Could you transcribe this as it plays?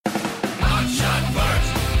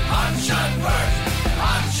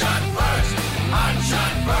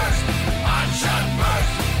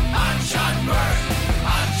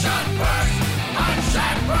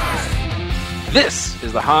This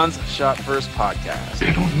is the Hans Shot First podcast.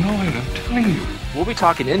 They don't know it, I'm telling you. We'll be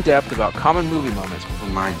talking in depth about common movie moments For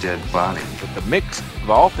my dead body. with the mix of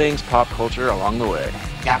all things pop culture along the way.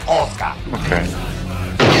 Okay.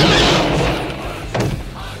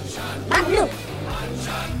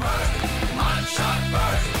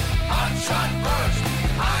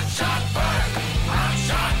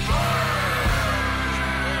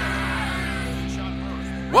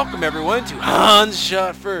 Welcome everyone to Hans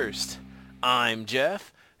Shot First. I'm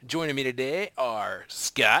Jeff. Joining me today are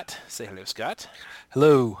Scott. Say hello, Scott.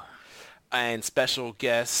 Hello. And special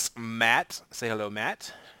guest Matt. Say hello,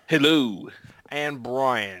 Matt. Hello. And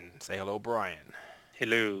Brian. Say hello, Brian.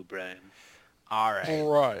 Hello, Brian. All right.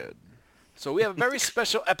 Brian. So we have a very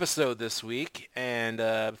special episode this week, and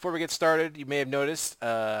before we get started, you may have noticed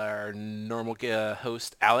our normal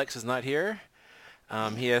host Alex is not here.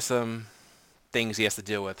 He has some things he has to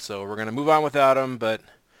deal with, so we're going to move on without him, but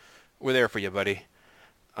we're there for you, buddy.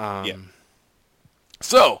 Yeah.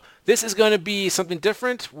 So this is going to be something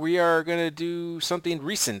different. We are going to do something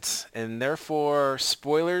recent, and therefore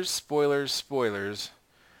spoilers,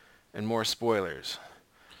 and more spoilers.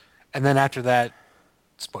 And then after that,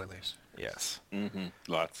 spoilers. Yes. Mm-hmm.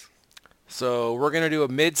 Lots. So we're going to do a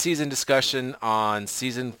mid-season discussion on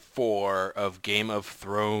Season 4 of Game of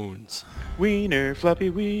Thrones. Wiener, floppy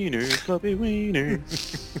wiener.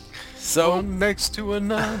 So, One next to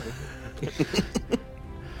another.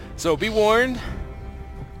 so be warned.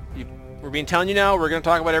 We're being telling you now, we're going to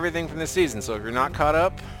talk about everything from this season. So if you're not caught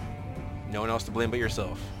up, no one else to blame but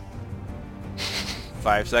yourself.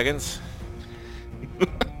 5 seconds.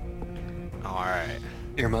 All right.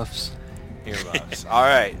 Earmuffs. Earmuffs. All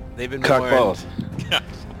right. They've been Cock warned.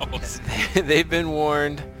 balls. They've been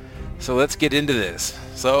warned. So let's get into this.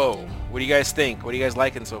 So, what do you guys think? What are you guys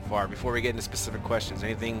liking so far? Before we get into specific questions,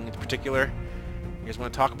 anything in particular you guys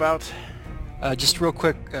want to talk about? Just real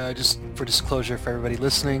quick, just for disclosure for everybody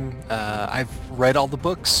listening, I've read all the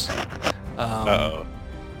books. Uh-oh.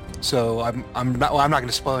 So I'm not going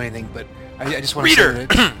to spoil anything, but I just want to Reader!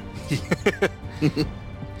 say that,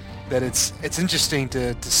 that it's interesting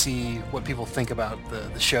to see what people think about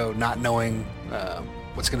the show, not knowing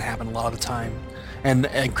what's going to happen a lot of the time. And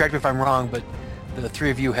correct me if I'm wrong, but the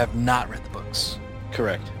three of you have not read the books.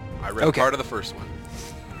 Correct. I read Okay. part of the first one.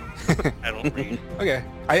 I don't read. Okay.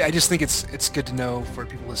 I just think it's good to know for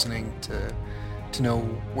people listening to know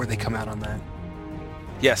where they come out on that.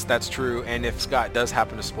 Yes, that's true. And if Scott does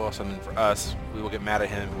happen to spoil something for us, we will get mad at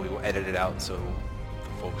him and we will edit it out so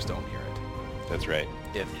the folks don't hear it. That's right.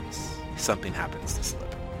 If something happens to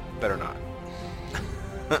slip. Better not.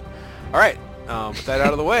 All right. With that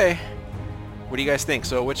out of the way, what do you guys think?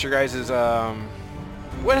 So what's your guys'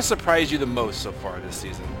 what has surprised you the most so far this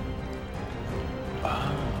season?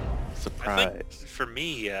 I Surprise. think for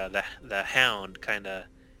me, the Hound kind of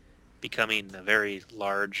becoming a very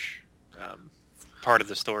large part of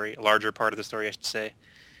the story, a larger part of the story, I should say.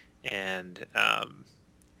 And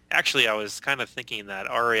actually, I was kind of thinking that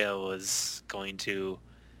Arya was going to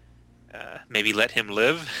maybe let him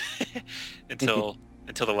live until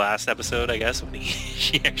the last episode, I guess, when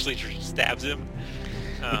she actually stabs him.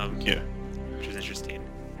 Yeah. Which was interesting.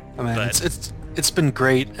 I mean, But- it's been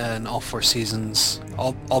great in all 4 seasons,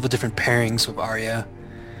 all the different pairings with Arya.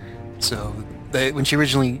 So when she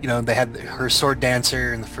originally, they had her sword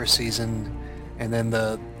dancer in the first season, and then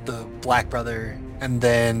the Black brother, and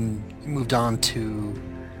then moved on to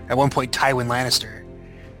at one point Tywin Lannister,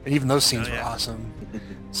 and even those scenes were awesome.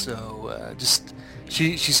 So just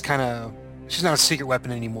she's not a secret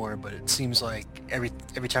weapon anymore, but it seems like every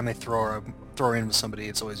time they throw her in with somebody,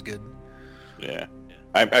 it's always good. Yeah.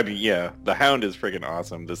 I mean, yeah, the Hound is freaking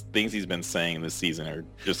awesome. The things he's been saying this season are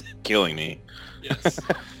just killing me. Yes.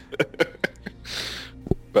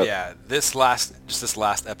 But Yeah, this last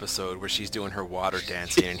episode where she's doing her water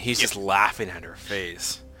dancing and he's just laughing at her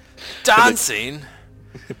face. Dancing?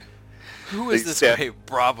 Who is this Yeah. guy?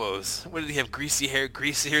 Bravos. What did he have? Greasy hair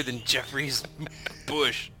than Jeffrey's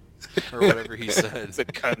bush. Or whatever he said. the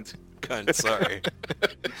cunt. Cunt, sorry.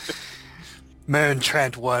 Meryn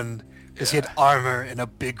Trant won because he had armor and a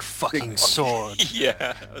big fucking sword. Yeah,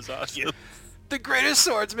 that was awesome. The greatest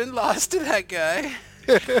swordsman lost to that guy.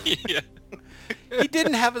 Yeah. He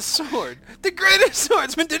didn't have a sword. The greatest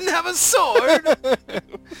swordsman didn't have a sword.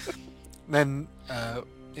 Then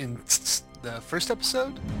in the first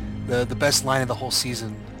episode, the best line of the whole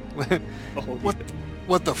season.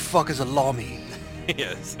 What the fuck is a lawmy?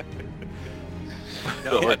 Yes.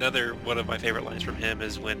 No, another one of my favorite lines from him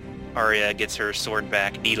is when Arya gets her sword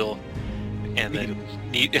back, Needle, and then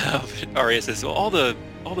Arya says, well, all the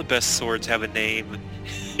best swords have a name,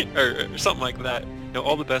 or something like that. no,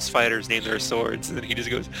 all the best fighters name their swords, and then he just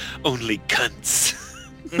goes, only cunts.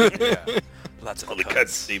 Yeah. Lots of All the cunts.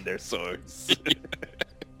 cuts leave their swords.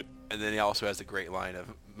 And then he also has a great line of,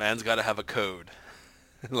 man's got to have a code.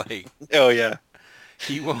 Like, Oh yeah.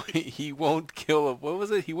 he won't kill a, what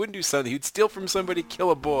was it? He wouldn't do something. He'd steal from somebody,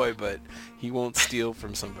 kill a boy, but he won't steal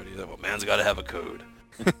from somebody. Like, well, man's got to have a code.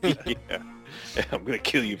 Yeah. I'm gonna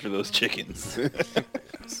kill you for those chickens.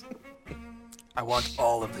 I want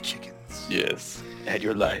all of the chickens. Yes. Add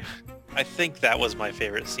your life. I think that was my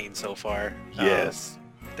favorite scene so far. Yes.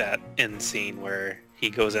 That end scene where he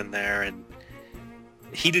goes in there and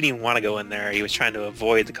he didn't even want to go in there. He was trying to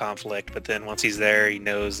avoid the conflict, but then once he's there, he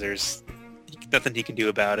knows there's nothing he can do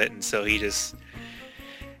about it, and so he just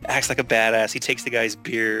acts like a badass. He takes the guy's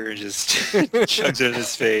beer and just chugs it in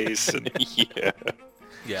his face. And Yeah.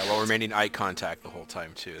 Yeah, while remaining eye contact the whole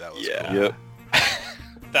time, too. That was Yeah. cool. Yep.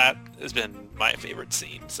 that has been my favorite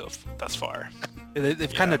scene thus far.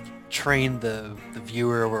 They've kind of trained the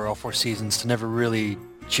viewer over all 4 seasons to never really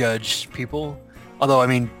judge people. Although, I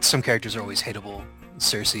mean, some characters are always hateable.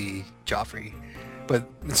 Cersei, Joffrey. But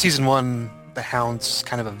in season 1, the Hound's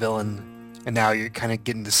kind of a villain, and now you're kind of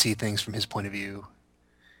getting to see things from his point of view.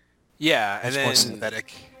 Yeah, and It's more then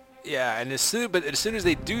sympathetic. yeah, and as soon as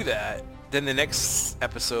they do that, then the next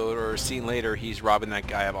episode or scene later, he's robbing that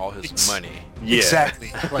guy of all his money. Yeah.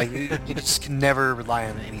 Exactly. Like, you just can never rely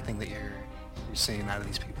on anything that you're seeing out of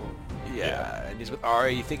these people. Yeah, and he's with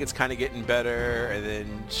Arya. You think it's kind of getting better, and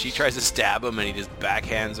then she tries to stab him, and he just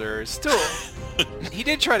backhands her. Still, she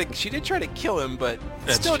did try to kill him, but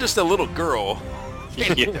still just a little girl. Yeah.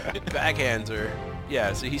 Backhands her.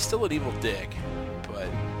 Yeah, so he's still an evil dick, but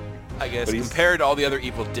I guess But he's- compared to all the other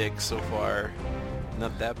evil dicks so far,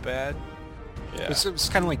 not that bad. Yeah. It's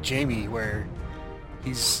kind of like Jamie, where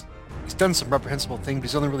he's done some reprehensible thing, but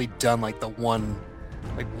he's only really done like the one,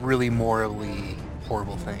 like really morally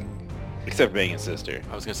horrible thing. Except banging his sister.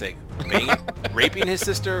 I was gonna say, raping his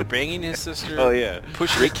sister, banging his sister. Oh yeah.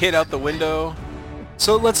 Pushing a kid out the window.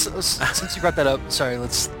 So let's since you brought that up, sorry,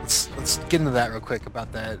 let's get into that real quick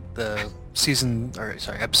about that the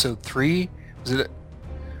episode 3, was it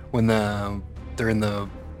when they're in the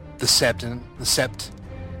sept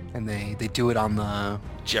and they do it on the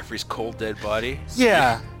Jeffrey's cold dead body.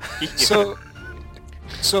 yeah. So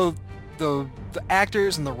the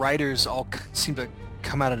actors and the writers all seem to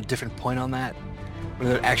come out at a different point on that,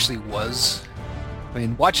 where it actually was. I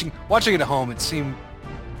mean, watching it at home, it seemed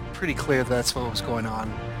pretty clear that's what was going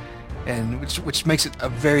on, and which makes it a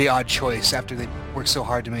very odd choice after they worked so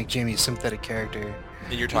hard to make Jamie a sympathetic character.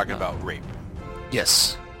 And you're talking about rape.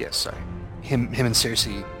 Yes, sorry. Him and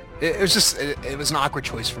Cersei. It was an awkward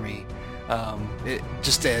choice for me.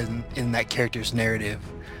 Just in that character's narrative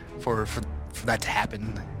for that to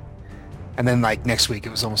happen. And then like next week it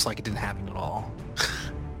was almost like it didn't happen at all.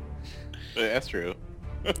 That's true.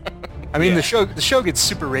 I mean Yeah. the show gets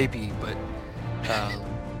super rapey, but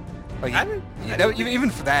like even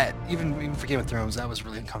for that, even for Game of Thrones, that was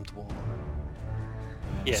really uncomfortable.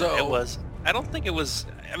 Yeah, So- it was. I don't think it was.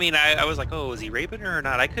 I mean, I was like, oh, was he raping her or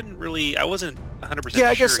not? I couldn't really. I wasn't 100% Yeah,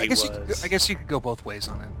 I sure guess he was. I guess you could go both ways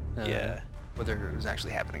on it. Yeah. Whether it was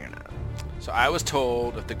actually happening or not. So I was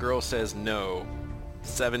told if the girl says no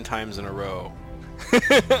 7 times in a row,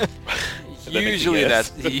 usually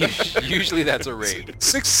yes. usually that's a rape.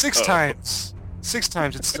 Six Oh. times. 6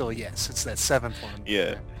 times it's still a yes. It's that 7th one.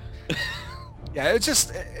 Yeah. Yeah, it was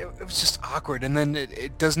just awkward, and then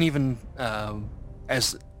it doesn't even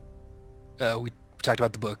as we talked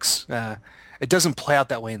about the books. It doesn't play out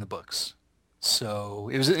that way in the books. So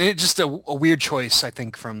it was just a weird choice, I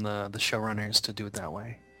think, from the showrunners to do it that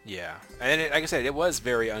way. Yeah, and like I said, it was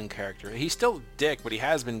very uncharacteristic. He's still a dick, but he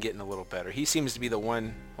has been getting a little better. He seems to be the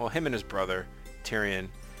one. Well, him and his brother Tyrion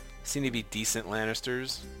seem to be decent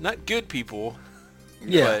Lannisters, not good people.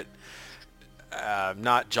 Yeah. But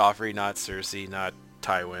not Joffrey, not Cersei, not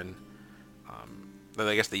Tywin. But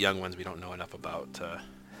I guess the young ones we don't know enough about to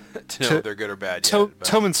know if they're good or bad yet. but,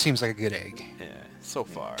 Tommen seems like a good egg. yeah, so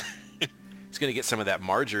far. He's gonna get some of that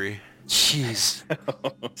Marjorie. Jeez,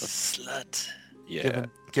 Slut. Yeah.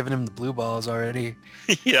 giving him the blue balls already.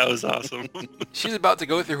 Yeah, it was awesome. She's about to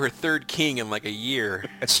go through her 3rd king in like a year.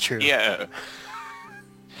 That's true. Yeah.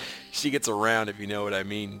 She gets around, if you know what I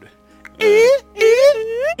mean.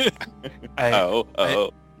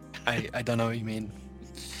 Oh. I don't know what you mean.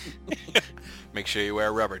 Make sure you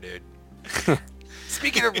wear rubber, dude.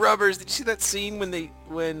 Speaking of rubbers, did you see that scene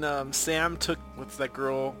when Sam took what's that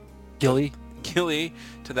girl Gilly. Gilly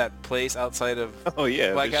to that place outside of Oh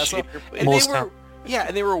yeah. Black the Castle? shader place. And Most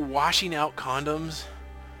they were washing out condoms.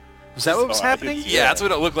 Was that what was Oh, I did happening? see Yeah, that's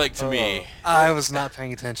what it looked like to me. I was not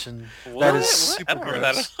paying attention. What? That is What? super I don't remember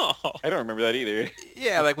that gross. at all. I don't remember that either.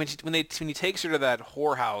 Yeah, like when he takes her to that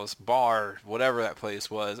whorehouse bar, whatever that place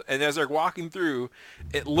was, and as they're walking through,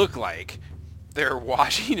 it looked like they're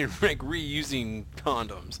washing and like reusing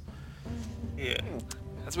condoms. Yeah.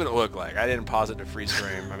 That's what it looked like. I didn't pause it to freeze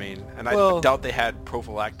frame. I mean, and I Well- doubt they had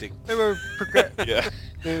prophylactic They were, Yeah.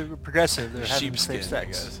 they were progressive. They were having sheepskin, safe I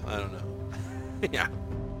sex guess. I don't know. yeah.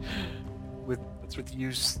 with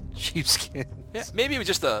used sheepskin. Yeah, maybe it was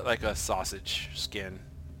just like a sausage skin,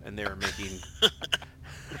 and they were making.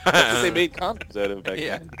 That's what they made condoms out of back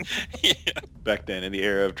Yeah. then. Yeah. Back then, in the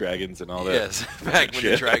era of dragons and all that. Yes, back when the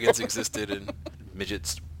shit. dragons existed and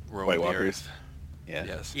midgets roamed White the Walkers. earth. Yeah.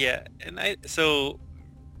 Yes. Yeah, and so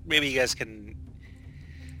maybe you guys can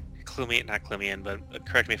not clue me in, but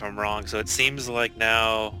correct me if I'm wrong. So it seems like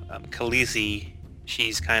now Khaleesi,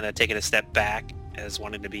 she's kind of taken a step back as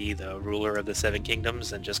wanting to be the ruler of the Seven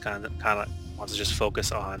Kingdoms, and just kind of wants to just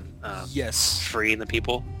focus on Yes. freeing the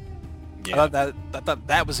people. Yeah. I thought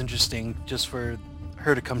that was interesting, just for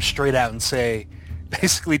her to come straight out and say,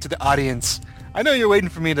 basically to the audience, I know you're waiting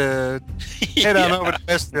for me to head on over to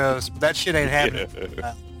Westeros, but that shit ain't happening.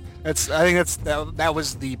 I think that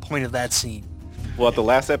was the point of that scene. Well, at the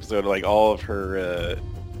last episode, like all of her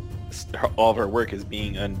work is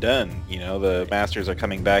being undone. You know, the masters are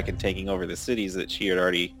coming back and taking over the cities that she had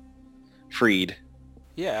already freed.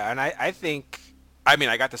 Yeah, and I think, I mean,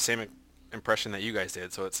 I got the same impression that you guys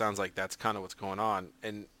did, so it sounds like that's kind of what's going on.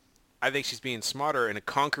 And I think she's being smarter, and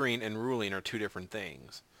conquering and ruling are two different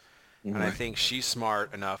things. And I think she's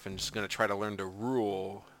smart enough and just going to try to learn to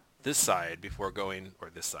rule this side before going, or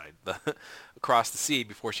this side, across the sea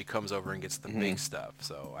before she comes over and gets the big stuff.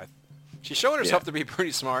 So she's showing herself to be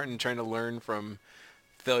pretty smart and trying to learn from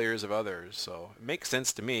failures of others. So it makes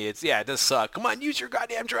sense to me. It does suck. Come on, use your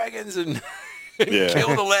goddamn dragons and Yeah. kill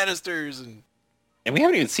the Lannisters and And we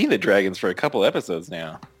haven't even seen the dragons for a couple episodes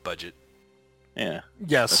now. budget. Yeah.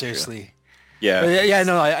 Yeah, true. seriously. Yeah. Yeah,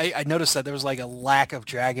 no, I noticed that there was like a lack of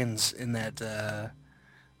dragons in that.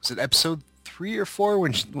 Was it episode 3 or 4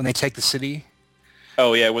 when they take the city?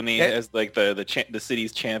 Oh yeah, when the Yeah. as like the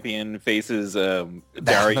city's champion faces That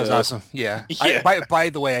Dario. was awesome. Yeah. Yeah. By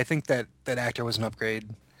the way, I think that actor was an upgrade.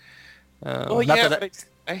 Oh Not yeah, that but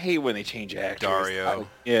I hate when they change actors. Dario.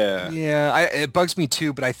 Yeah. it bugs me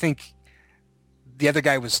too, but I think the other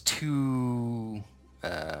guy was too.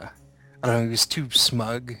 I don't know. He was too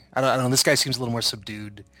smug. I don't know. This guy seems a little more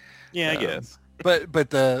subdued. Yeah, I guess. But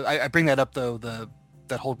I bring that up though,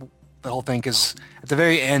 that whole thing, because at the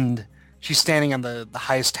very end she's standing on the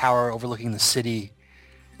highest tower overlooking the city,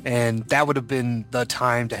 and that would have been the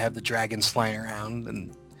time to have the dragons flying around,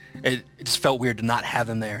 and it just felt weird to not have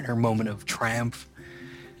them there in her moment of triumph.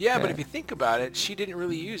 Yeah, but Yeah. if you think about it, she didn't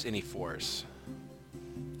really use any force.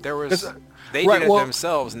 They Right, did it well-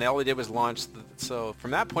 themselves, and all they did was launch. So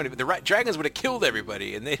from that point of view, the dragons would have killed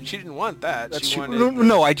everybody, and she didn't want that. That's She true. wanted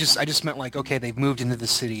No, I just meant like, okay, they've moved into the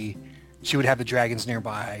city. She would have the dragons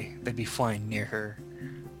nearby. They'd be flying near her.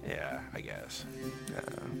 Yeah, I guess.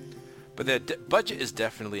 But the budget is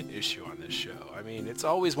definitely an issue on this show. I mean, it's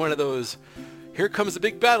always one of those, here comes the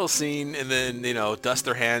big battle scene, and then, dust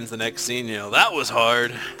their hands the next scene, that was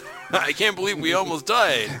hard. I can't believe we almost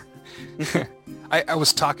died. I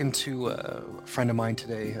was talking to a friend of mine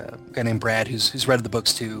today, a guy named Brad, who's read the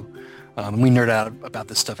books too. And we nerd out about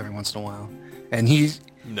this stuff every once in a while. And he's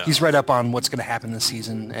read up on what's going to happen this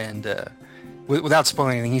season. And without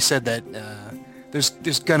spoiling anything, he said that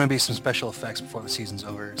there's going to be some special effects before the season's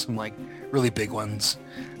over. Some like really big ones.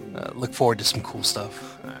 Look forward to some cool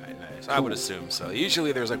stuff. All right, nice. I would assume so.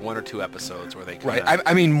 Usually there's like 1 or 2 episodes where they Right. kinda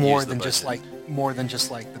I mean more use the than just budget.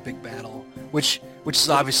 like the big battle, which is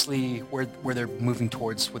obviously where they're moving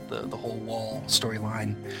towards with the whole wall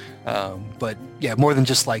storyline. But yeah, more than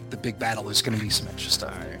just like the big battle, there's going to be some extra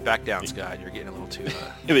stuff there. Back down, Scott. You're getting a little too...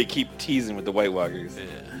 They keep teasing with the White Walkers.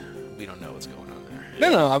 we don't know what's going on there.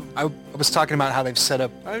 No, I was talking about how they've set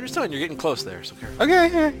up. I'm just telling you, you're getting close there, so careful.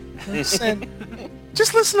 Okay,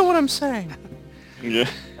 just listen to what I'm saying. Yeah.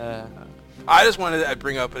 I just wanted to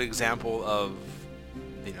bring up an example of,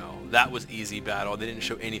 that was easy battle. They didn't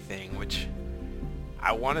show anything, which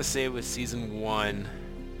I want to say was season 1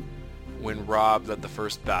 when Rob led the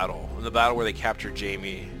first battle. In the battle where they captured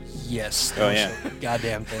Jamie. Yes. Oh, yeah.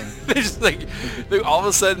 Goddamn thing. They just all of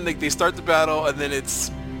a sudden they start the battle, and then it's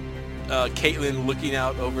Caitlyn looking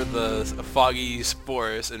out over the foggy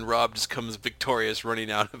forest, and Rob just comes victorious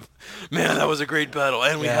running out of, man, that was a great battle,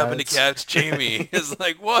 and we Yeah, happened to catch Jamie. It's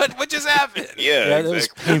like, what just happened? Yeah, Yeah, it was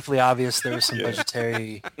exactly. painfully obvious there was some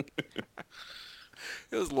budgetary.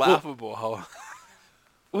 It was laughable how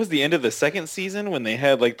was the end of the second season when they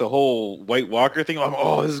had like the whole White Walker thing. I'm,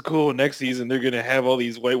 oh, this is cool. Next season they're gonna have all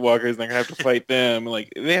these White Walkers and they're gonna have to fight them.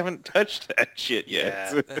 Like they haven't touched that shit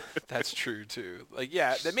yet. Yeah. That's true too. Like,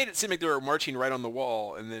 yeah, that made it seem like they were marching right on the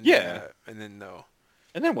wall, and then and then no,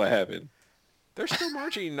 And then what happened? they're still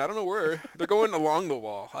marching. I don't know where they're going along the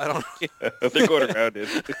wall. I don't know. Yeah, they're going around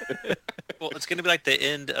it. Well, it's going to be like the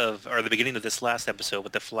end of, or the beginning of this last episode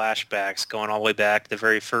with the flashbacks going all the way back to the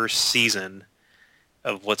very first season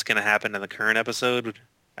of what's going to happen in the current episode.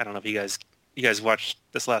 I don't know if you guys watched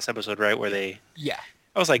this last episode, right? Where Yeah.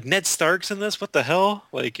 I was like, Ned Stark's in this? What the hell?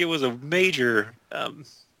 Like, it was a major, Well,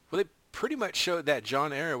 they pretty much showed that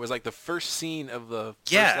John Aaron was like the first scene of the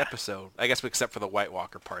first Yeah. episode. I guess except for the White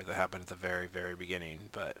Walker part that happened at the very, very beginning.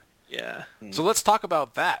 But yeah. so let's talk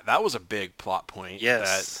about that. That was a big plot point.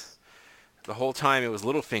 Yes. That the whole time it was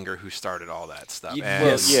Littlefinger who started all that stuff. And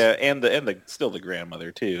Well, yeah, and the still the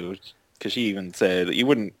grandmother too, because she even said you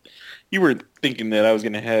weren't thinking that I was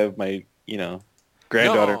gonna have my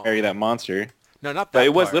granddaughter No. marry that monster, no, not that but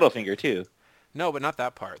it was part. Littlefinger too. No, but not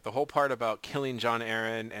that part. The whole part about killing John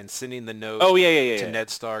Aaron and sending the note Oh yeah. to Ned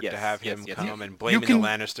Stark Yes, to have yes, him yes, come yes. and blaming can- the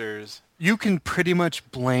Lannisters. You can pretty much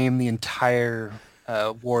blame the entire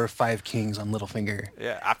War of Five Kings on Littlefinger.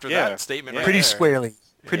 Yeah, after Yeah. that statement Yeah. right Pretty there. squarely.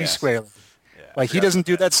 Pretty Yeah. squarely. Yeah. Like, he doesn't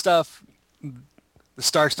do that stuff. The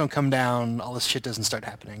Starks don't come down. All this shit doesn't start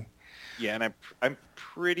happening. Yeah, and I'm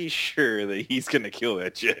pretty sure that he's gonna kill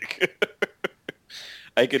that chick.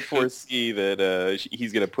 I could foresee that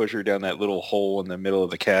he's gonna push her down that little hole in the middle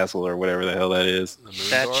of the castle or whatever the hell that is. The moon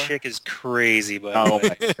That door? chick is crazy, but Oh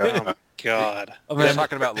my oh god! my god. Oh, We're man.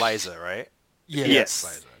 talking about Liza, right? Yeah. Yes.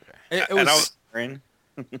 Liza, okay. It And was,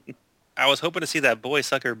 I was hoping to see that boy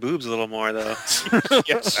suck her boobs a little more, though.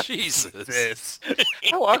 Jesus.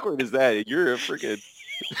 How awkward is that? You're a freaking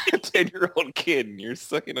 10-year-old kid and you're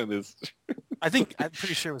sucking on this. I'm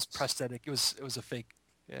pretty sure it was prosthetic. It was a fake.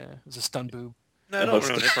 Yeah, it was a stun boob. No, don't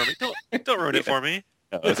ruin it for me. Don't ruin it for me.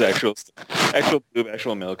 No, it's actual boob,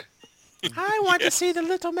 actual milk. I want to see the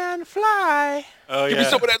little man fly. Oh, Give me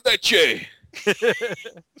some of that leche.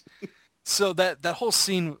 So that whole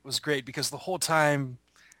scene was great because the whole time,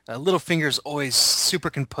 Littlefinger's always super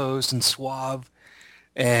composed and suave,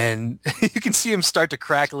 and you can see him start to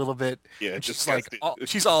crack a little bit. Yeah, And just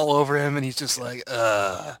she's all over him, and he's just like,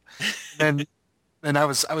 ugh. And I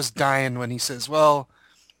was dying when he says, "Well,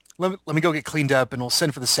 let me go get cleaned up, and we'll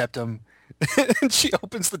send for the septum." And she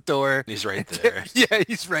opens the door. He's right there. Yeah,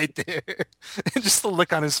 he's right there. And just the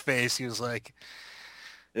look on his face, he was like,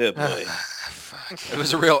 Yeah, boy. It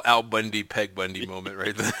was a real Al Bundy, Peg Bundy moment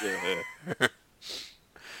right there. Yeah.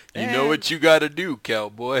 You know what you got to do,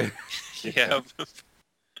 cowboy. Yeah.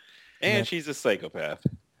 And she's a psychopath.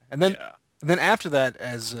 and then Yeah. and then after that,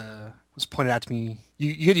 as was pointed out to me,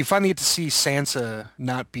 you finally get to see Sansa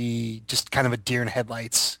not be just kind of a deer in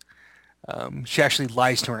headlights. She actually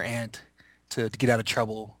lies to her aunt to get out of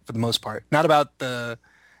trouble for the most part. Not about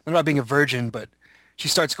being a virgin, but she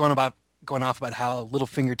starts going off about how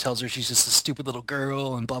Littlefinger tells her she's just a stupid little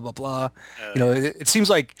girl and blah blah blah. It seems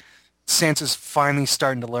like Sansa's finally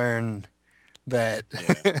starting to learn that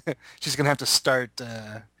she's gonna have to start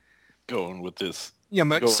Going with this.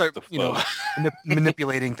 start with the flow.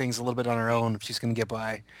 manipulating things a little bit on her own if she's gonna get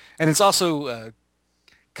by. And it's also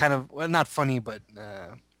kind of, well, not funny, but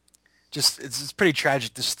just it's pretty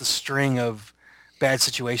tragic. This the string of bad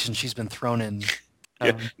situations she's been thrown in.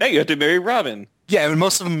 Yeah. Now you have to marry Robin. Yeah, and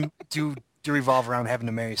most of them do revolve around having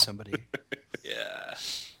to marry somebody. Yeah.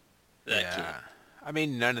 That kid. Yeah. I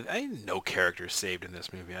mean, no characters saved in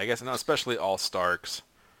this movie. I guess not, especially all Starks.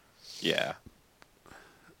 Yeah.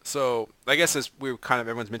 So I guess as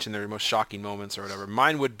everyone's mentioned their most shocking moments or whatever.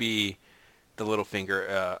 Mine would be the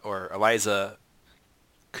Littlefinger or Eliza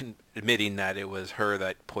admitting that it was her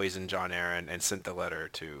that poisoned John Aaron and sent the letter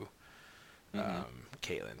to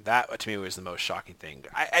Caitlin. That to me was the most shocking thing.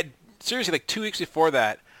 I seriously, like 2 weeks before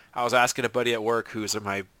that, I was asking a buddy at work who's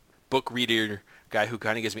my book reader guy who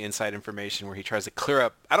kind of gives me inside information where he tries to clear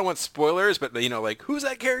up. I don't want spoilers, but like who's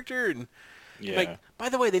that character and. Yeah. Like, by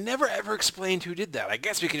the way, they never ever explained who did that. I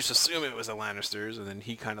guess we can just assume it was the Lannisters, and then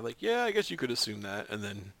he kind of like, yeah, I guess you could assume that, and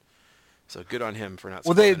then, so good on him for not.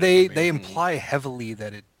 Well, spoiling it for they me. imply heavily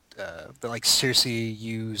that that like Cersei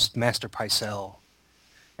used Master Pycelle.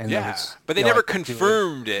 And Yeah, that was, but they you know, never like,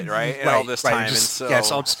 confirmed it, right? And all this time, Just, and so yeah,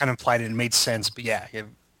 it's all just kind of implied and it made sense. But yeah, they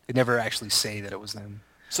never actually say that it was them.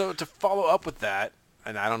 So to follow up with that,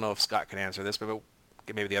 and I don't know if Scott can answer this, but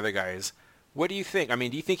maybe the other guys, what do you think? I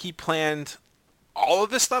mean, do you think he planned all of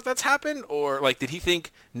this stuff that's happened, or like did he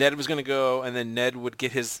think Ned was going to go and then Ned would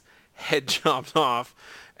get his head chopped off,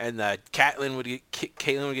 and Catelyn would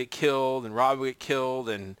get killed, and Robb would get killed,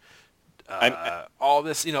 and all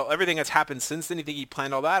this, everything that's happened since then. You think he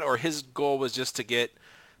planned all that, or his goal was just to get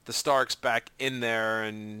the Starks back in there,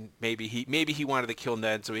 and maybe he wanted to kill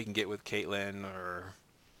Ned so he can get with Catelyn, or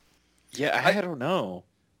Yeah, I don't know.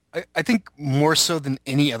 I think more so than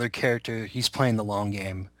any other character, he's playing the long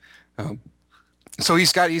game. So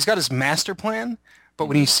he's got his master plan, but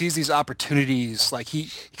when he sees these opportunities, like he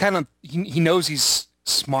knows he's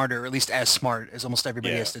smarter, or at least as smart as almost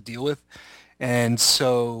everybody has to deal with, and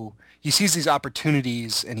so he sees these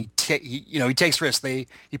opportunities and he takes risks. They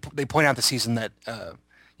point out the season that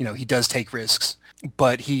he does take risks,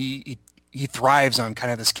 but he thrives on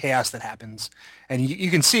kind of this chaos that happens, and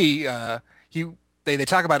you can see they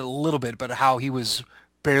talk about it a little bit, but how he was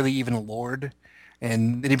barely even a lord,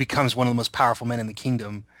 and then he becomes one of the most powerful men in the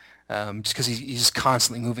kingdom, just because he's just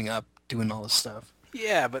constantly moving up, doing all this stuff.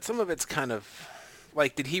 Yeah, but some of it's kind of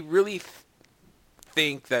like, did he really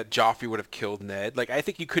think that Joffrey would have killed Ned? Like, I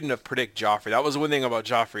think you couldn't have predicted Joffrey. That was one thing about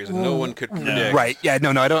Joffrey, is that no one could predict. Right? Yeah.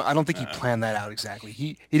 No. I don't think he planned that out exactly.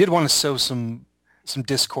 He did want to sow some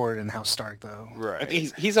discord in House Stark, though. Right. I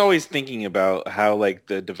think he's always thinking about how, like,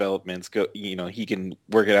 the developments go. He can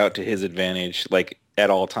work it out to his advantage, like, at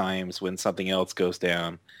all times when something else goes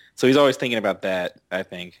down. So he's always thinking about that, I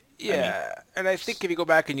think. Yeah, and I think if you go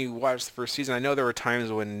back and you watch the first season, I know there were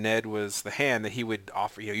times when Ned was the hand that he would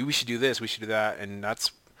offer, we should do this, we should do that, and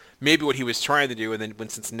that's maybe what he was trying to do. And then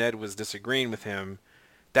since Ned was disagreeing with him,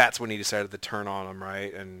 that's when he decided to turn on him,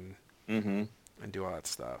 right, and do all that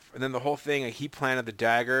stuff. And then the whole thing, like, he planted the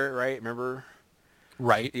dagger, right? Remember?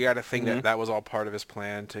 Right. You got to think that was all part of his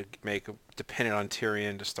plan to make dependent on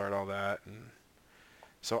Tyrion to start all that. And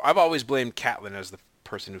so I've always blamed Catelyn as the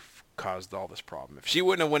person who caused all this problem. If she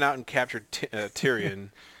wouldn't have went out and captured Tyrion,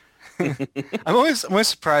 I'm always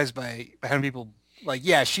surprised by how many people, like,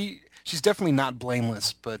 yeah, she's definitely not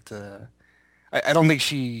blameless, but I don't think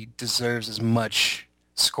she deserves as much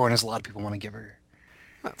scorn as a lot of people want to give her.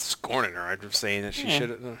 I'm not scorning her. I'm just saying that she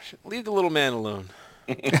should leave the little man alone.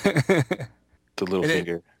 The little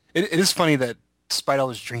finger. It is funny that despite all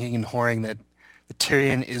this drinking and whoring, that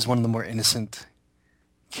Tyrion is one of the more innocent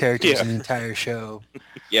characters in the entire show.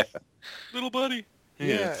 Yeah. Little buddy.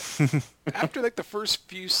 Yeah. After like the first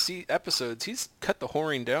few episodes, he's cut the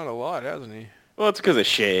whoring down a lot, hasn't he? Well, it's because of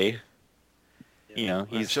Shay.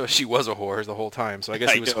 So she was a whore the whole time, so I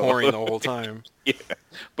guess he was whoring the whole time. Yeah,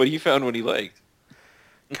 but he found what he liked.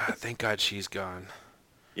 God, thank God she's gone.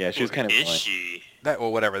 Yeah, she was kind of Is annoying. she?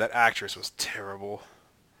 Whatever. That actress was terrible.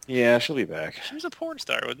 Yeah, she'll be back. She was a porn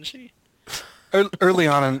star, wasn't she? Early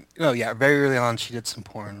on, very early on, she did some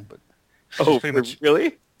porn, but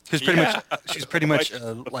Really? she's pretty much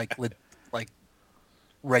like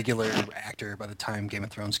regular actor by the time Game of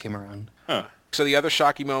Thrones came around. Huh. So the other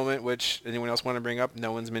shocking moment, which anyone else want to bring up?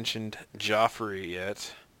 No one's mentioned Joffrey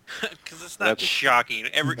yet. Because it's not shocking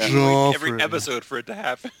every episode for it to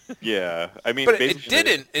happen. Yeah, I mean, But it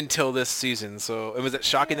didn't until this season. So was it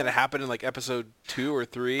shocking that it happened in like episode 2 or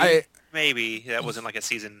 3? Maybe that wasn't like a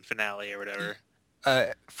season finale or whatever.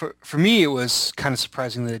 For me, it was kind of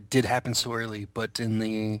surprising that it did happen so early. But in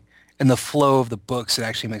the flow of the books, it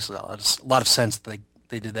actually makes a lot of sense that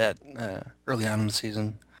they did that early on in the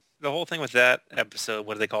season. The whole thing with that episode,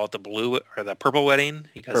 what do they call it, the blue or the purple wedding,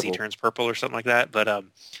 because he turns purple or something like that. But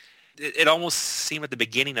it almost seemed at the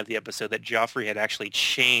beginning of the episode that Joffrey had actually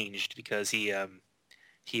changed because he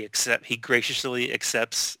graciously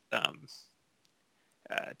accepts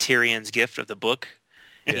Tyrion's gift of the book.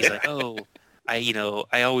 And he's like, oh,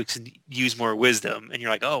 I always use more wisdom. And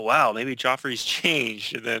you're like, oh, wow, maybe Joffrey's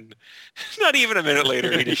changed. And then not even a minute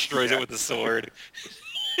later, he destroys it with a sword.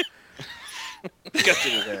 Guts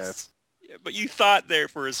in his ass. Yeah, but you thought there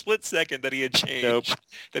for a split second that he had changed, Nope.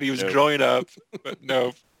 that he was growing up. But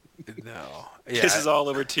no, No. this is all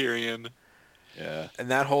over Tyrion. Yeah. And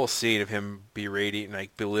that whole scene of him berating,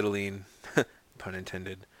 like belittling, pun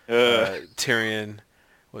intended, Tyrion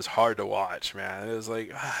was hard to watch, man. It was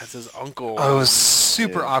like, it's his uncle. Oh, it was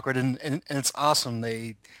super awkward, and it's awesome.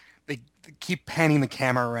 They keep panning the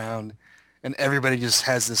camera around, and everybody just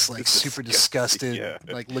has this like super disgusted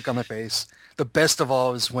like look on their face. The best of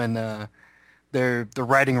all is when they're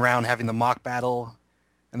riding around having the mock battle,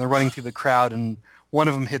 and they're running through the crowd, and one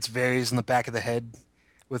of them hits Varys in the back of the head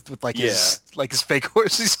with like his fake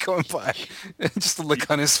horse he's going by. Just the look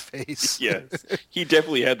on his face. Yes. He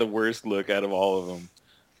definitely had the worst look out of all of them.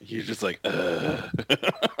 He was just like,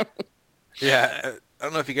 Yeah, I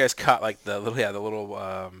don't know if you guys caught like the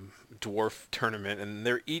little dwarf tournament, and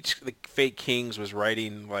they're each the fake kings was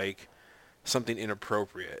writing like something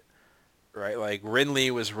inappropriate. right? Like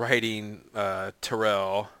Renly was writing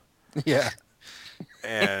Terrell, Yeah.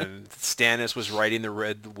 and Stannis was writing the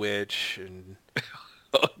Red Witch, and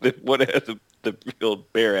What has the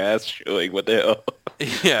old bare ass showing? What the hell?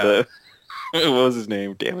 yeah, What was his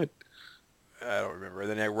name? Damn it. I don't remember.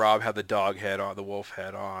 Then Rob had the dog head on, the wolf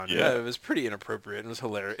head on. Yeah. It was pretty inappropriate. It was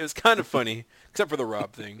hilarious. It was kind of funny, except for the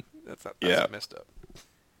Rob thing. That's Yeah. messed up.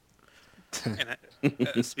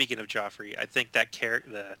 And speaking of Joffrey, I think that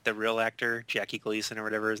character, the real actor, Jackie Gleason or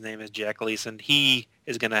whatever his name is, Jack Gleason, he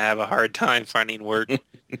is going to have a hard time finding work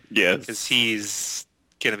Yes. because he's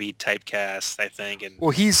going to be typecast, I think. And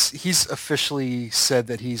Well, he's officially said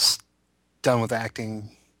that he's done with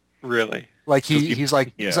acting. really, Like he's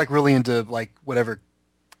like Yeah. really into like whatever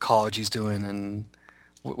college he's doing and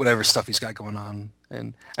whatever stuff he's got going on,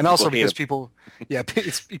 and also People hate because him. people, yeah,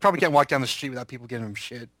 you probably can't walk down the street without people giving him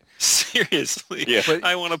shit. seriously, Yeah. But-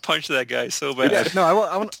 I want to punch that guy so bad. Yeah, no,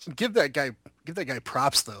 I want to give that guy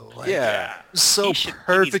props though. Like, Yeah. so He needs to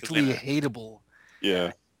perfectly win it. hateable.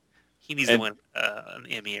 Yeah. He needs And- to win an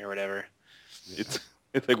Emmy or whatever. It's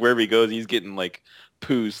like wherever he goes, he's getting like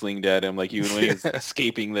poo slinged at him, like even when he's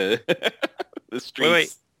escaping the the streets.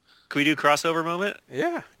 Wait. Can we do crossover moment?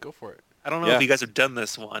 Yeah, go for it. I don't know Yeah. if you guys have done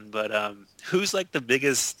this one, but who's like the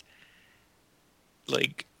biggest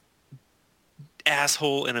like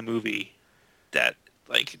asshole in a movie that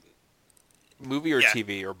like Movie or Yeah.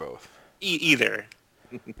 TV or both? either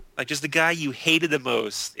like just the guy you hated the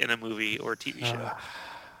most in a movie or TV show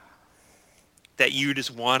that you just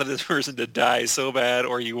wanted this person to die so bad,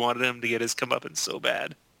 or you wanted him to get his comeuppance so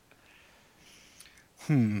bad.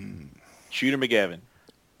 Shooter McGavin.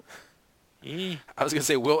 Eh. I was gonna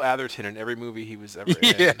say Will Atherton in every movie he was ever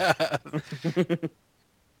in. Yeah.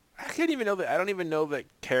 I can't even know that. I don't even know that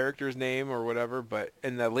character's name or whatever. But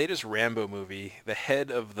in the latest Rambo movie, the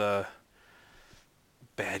head of the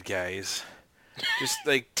bad guys, just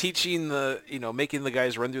like teaching making the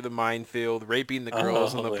guys run through the minefield, raping the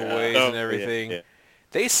girls and the yeah. boys Oh, and everything. yeah.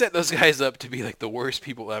 They set those guys up to be like the worst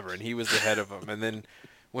people ever, and he was the head of them. And then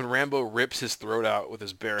when Rambo rips his throat out with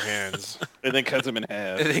his bare hands, And then cuts him in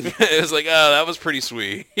half. I think it was like, oh, that was pretty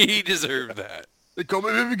sweet. He deserved that. They call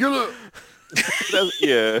me baby killer.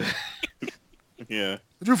 Yeah. Yeah.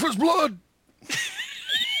 Drew first blood.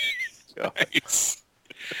 Nice.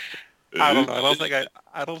 I don't know.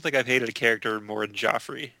 I don't think I've hated a character more than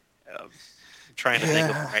Joffrey. I'm trying to think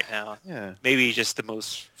of him right now. Yeah. Maybe just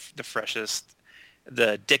the freshest.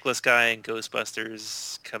 The dickless guy in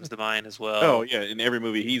Ghostbusters comes to mind as well. Oh yeah, in every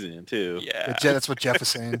movie he's in too. yeah. That's what Jeff was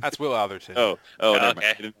saying. That's Will Atherton. Oh, never mind. okay.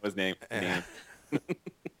 I didn't know his name. Yeah.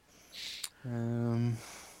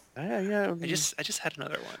 Yeah. I just had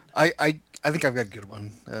another one. I think I've got a good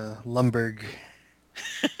one. Lumberg.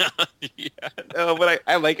 Yeah. Oh, but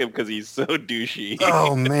I like him because he's so douchey.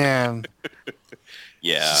 Oh man,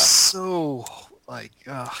 Yeah. so like,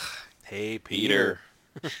 ugh. Hey, Peter.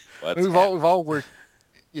 Peter. What's we've all worked,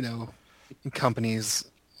 in companies,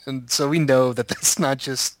 and so we know that that's not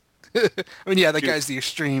just. I mean, yeah, that guy's the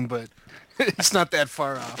extreme, but it's not that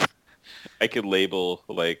far off. I could label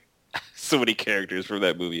like so many characters from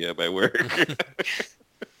that movie at my work.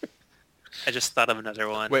 I just thought of another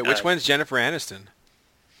one. Wait, which one's Jennifer Aniston?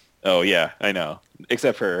 Oh yeah, I know.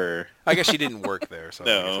 Except for her. I guess she didn't work there, so I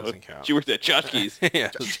guess it No, doesn't count. she worked at Chotchkie's.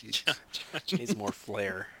 Yeah, she needs more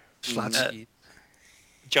flair. Flat Uh, speed.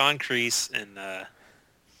 John Kreese and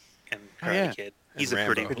Karate yeah. Kid. He's And a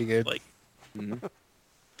Rambo. Pretty good. like, Mhm.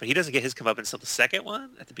 but he doesn't get his comeuppance until the second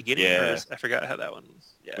one at the beginning. Yeah. I forgot how that one.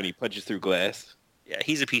 Yeah, When he punches through glass. yeah,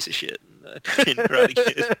 he's a piece of shit in Karate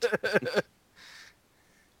Kid.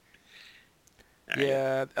 All right.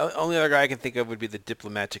 Yeah, the only other guy I can think of would be the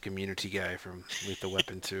diplomatic immunity guy from Lethal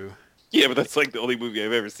Weapon 2. Yeah, but that's like the only movie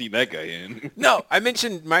I've ever seen that guy in. No, I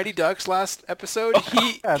mentioned Mighty Ducks last episode.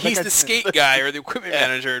 yeah, that He's guy- the skate guy or the equipment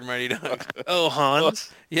manager in Mighty Ducks. Oh,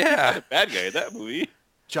 Hans, Yeah, Bad guy in that movie.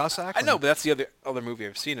 Joss Ackland. I know, but that's the other movie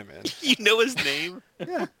I've seen him in. you know his name?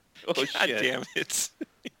 Yeah. Oh God shit. damn it!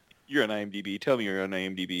 You're on IMDb. Tell me you're on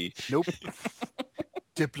IMDb. Nope.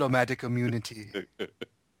 Diplomatic immunity.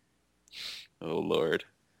 Oh lord.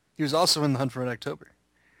 He was also in The Hunt for Red October.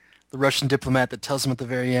 The Russian diplomat that tells them at the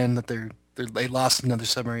very end that they lost another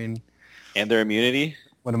submarine. And their immunity?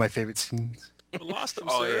 One of my favorite scenes. We lost him,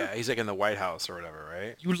 Oh sir. yeah, he's like in the White House or whatever,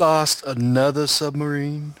 right? You lost another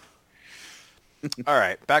submarine. All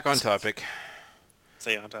right, back on topic.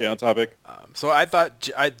 Stay on top. Stay on topic. So I thought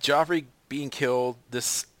Joffrey being killed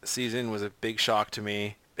this season was a big shock to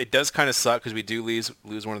me. It does kind of suck because we do lose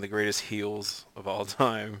one of the greatest heels of all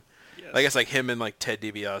time. Yes. I guess like him and like Ted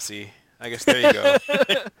DiBiase. I guess there you go.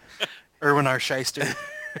 Erwin R. Shyster.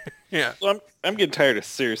 Yeah. Well, I'm getting tired of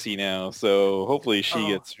Cersei now, so hopefully she Oh.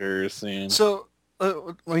 gets hers soon. So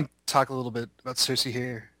let me talk a little bit about Cersei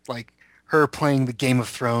here. Like her playing the Game of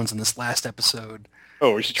Thrones in this last episode.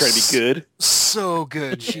 Oh, is she trying to be good? So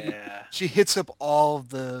good. Yeah. She hits up all of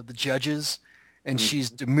the judges, and she's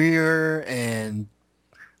demure and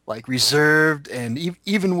like reserved, and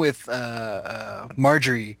even with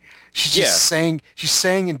Marjorie, she's just she's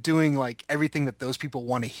saying and doing like everything that those people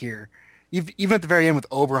want to hear. Even at the very end with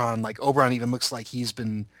Oberon, like Oberon even looks like he's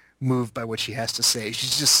been moved by what she has to say.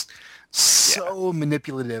 She's just so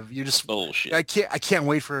manipulative. You're just Bullshit. I can't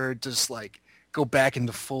wait for her to just like go back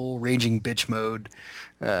into full raging bitch mode.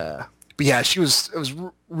 But yeah, it was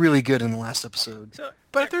really good in the last episode. So,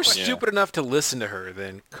 But if they're Yeah. stupid enough to listen to her,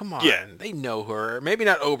 then come on. Yeah. They know her. Maybe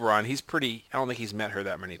not Oberon. He's pretty... I don't think he's met her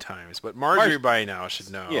that many times. But Marjorie by now should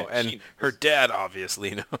know. Yeah, and she her dad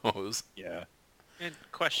obviously knows. Yeah. and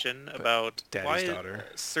question about Daddy's why daughter.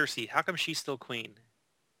 Cersei? How come she's still queen?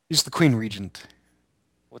 She's the Queen Regent.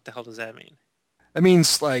 What the hell does that mean? That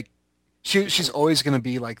means like she's always going to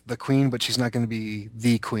be like the queen, but she's not going to be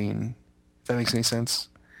the queen. If that makes any sense.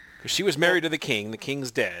 Because she was married to the king. The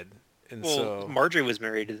king's dead. And Well, so... Marjorie was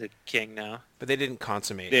married to the king now. But they didn't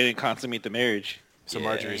consummate. They didn't consummate the marriage. So Yeah.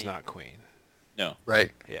 Marjorie's not queen. No.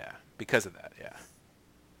 Right. Yeah. Because of that, yeah.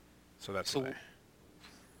 So that's So- why.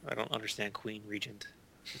 I don't understand queen regent.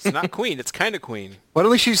 It's not queen. It's kind of queen. But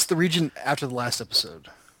at least she's the regent after the last episode.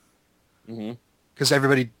 Mm-hmm. Because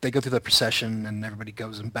they go through the procession and everybody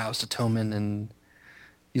goes and bows to Tommen, and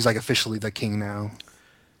he's like officially the king now.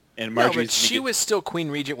 And No, Marjorie's but she was still queen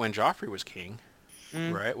regent when Joffrey was king.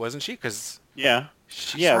 Right? Wasn't she? Because... Yeah.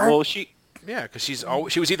 She's Yeah, well, she... Yeah, because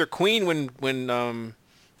she was either queen when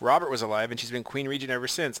Robert was alive, and she's been queen regent ever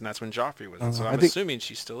since, and that's when Joffrey was. So I I'm think- assuming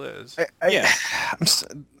she still is. Yeah.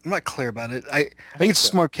 I'm not clear about it. I think it's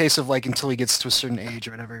just more a case of like until he gets to a certain age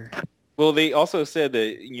or whatever. Well, they also said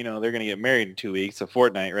that, they're going to get married in 2 weeks, a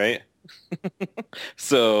fortnight, right?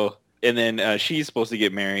 So, and then she's supposed to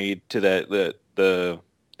get married to the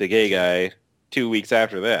gay guy 2 weeks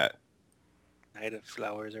after that. Knight of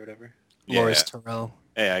Flowers or whatever. Loras Tyrell.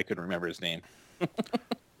 Hey, I couldn't remember his name.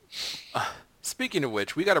 Speaking of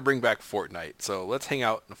which, we got to bring back Fortnite, so let's hang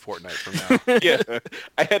out in a fortnight from now. Yeah,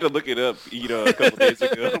 I had to look it up, a couple days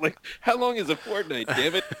ago. I'm like, how long is a fortnight,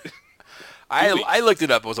 damn it? I looked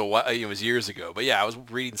it up. It was a while, it was years ago, but yeah, I was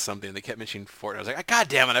reading something and they kept mentioning Fortnite. I was like, God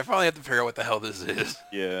damn it! I finally have to figure out what the hell this is.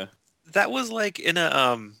 Yeah. That was like in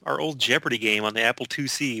our old Jeopardy game on the Apple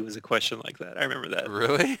IIc was a question like that. I remember that.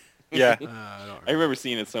 Really? Yeah. I don't I remember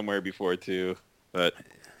seeing it somewhere before, too. But,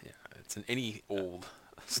 Yeah, it's in any old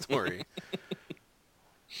story.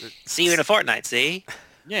 See you in a fortnight, see?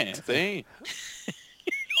 yeah, see?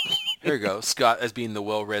 There you go, Scott, as being the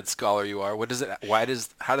well-read scholar you are. What does it?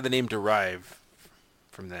 How did the name derive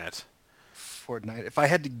from that? Fortnite. If I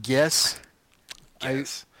had to guess,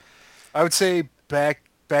 Yes. I would say back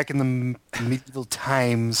in the medieval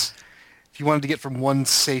times, if you wanted to get from one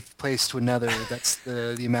safe place to another, that's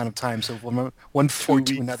the amount of time. So from one fort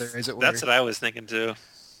to weeks. another, as it were. That's what I was thinking too.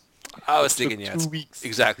 I was thinking, yeah, 2 it's weeks.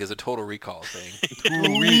 exactly as a Total Recall thing.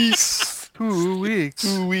 2 weeks. 2 weeks.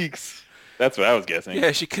 2 weeks. That's what I was guessing.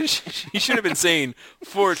 Yeah, she should have been saying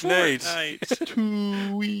Fortnite. Fortnite.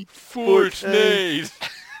 2 weeks. Fortnite.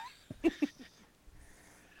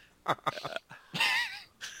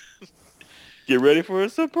 Get ready for a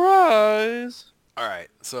surprise. All right.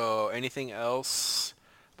 So, anything else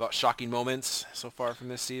about shocking moments so far from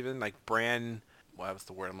this season? Like Bran, what was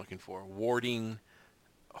the word I'm looking for? Warding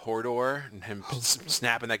Hodor and him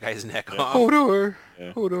snapping that guy's neck off. Hodor.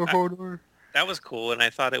 Yeah. Hodor. That was cool, and I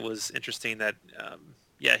thought it was interesting that,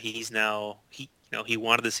 he's now he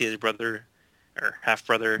wanted to see his brother or half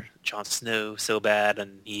brother Jon Snow so bad,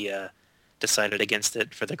 and he decided against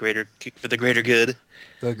it for the greater good. The greater good.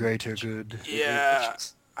 Yeah,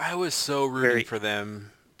 I was so rooting Very- for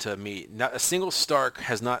them to meet. Not a single Stark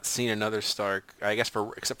has not seen another Stark, I guess,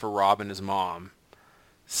 except for Robb and his mom,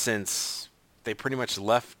 since they pretty much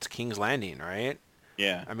left King's Landing, right?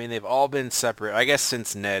 Yeah. I mean, they've all been separate. I guess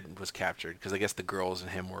since Ned was captured, because I guess the girls and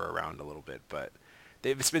him were around a little bit. But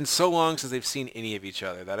it's been so long since they've seen any of each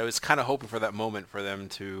other that I was kind of hoping for that moment for them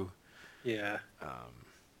to. Yeah.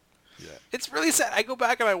 Yeah. It's really sad. I go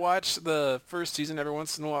back and I watch the first season every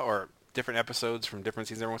once in a while, or different episodes from different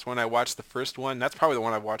seasons every once in a while. I watch the first one. That's probably the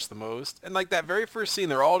one I've watched the most. And like that very first scene,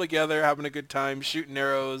 they're all together having a good time, shooting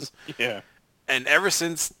arrows. Yeah. And ever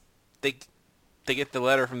since they get the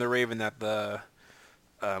letter from the Raven that the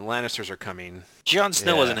Lannisters are coming, Jon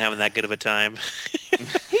Snow Yeah. wasn't having that good of a time.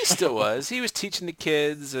 he still was. He was teaching the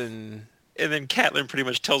kids and... And then Catelyn pretty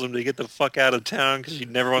much tells him to get the fuck out of town because she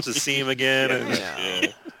never wants to see him again. And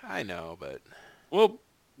Yeah. I know, but Well,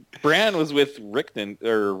 Bran was with Rickon. I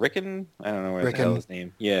don't know what the hell Rickon. his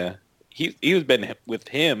name. Yeah, he was been with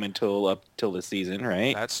him up till this season,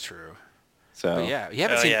 right? that's true. So But yeah, you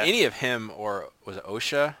haven't Oh, seen yeah. any of him or was it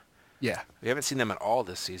Osha? Yeah. We haven't seen them at all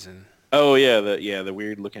this season. Oh yeah, the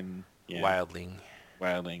weird looking Wildling.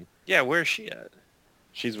 wildling. Yeah, where's she at?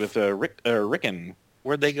 She's with Rickon.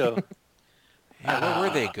 Where'd they go? Yeah, where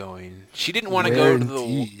were they going? She didn't want to Where go to the.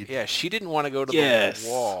 indeed? Yeah, she didn't want to go to Yes. the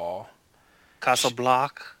wall. Castle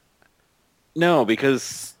Block. No,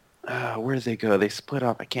 because where did they go? They split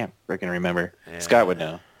up. I can't freaking remember. Yeah. Scott would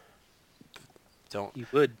know, Don't. You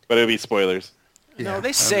would. but it would be spoilers. No, Yeah, they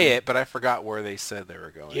I say mean- it, but I forgot where they said they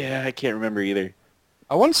were going. Yeah, I can't remember either.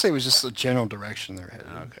 I want to say it was just the general direction they're headed.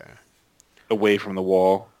 Okay. Away from the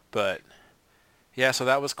wall. But yeah, so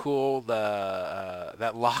that was cool. The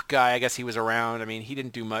that Locke guy, I guess he was around. I mean, he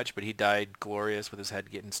didn't do much, but he died glorious with his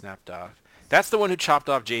head getting snapped off. That's the one who chopped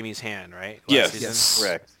off Jamie's hand, right? Yes, Yes.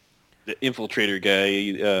 correct. The infiltrator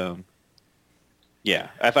guy. Yeah,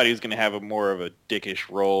 I thought he was going to have more of a dickish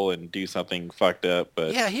role and do something fucked up,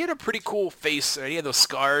 but Yeah, he had a pretty cool face. He had those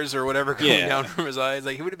scars or whatever coming Yeah. down from his eyes.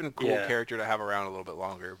 Like he would have been a cool Yeah. character to have around a little bit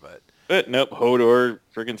longer, but nope, Hodor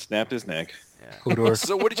friggin' snapped his neck. yeah. Hodor.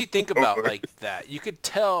 So what did you think about like that? You could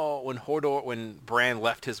tell when Bran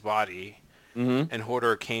left his body Mm-hmm. and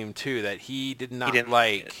Hodor came too that he did not didn't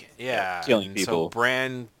like like yeah, killing and people. So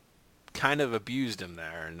Bran kind of abused him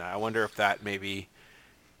there, and I wonder if that maybe.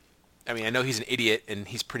 I mean, I know he's an idiot and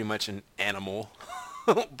he's pretty much an animal,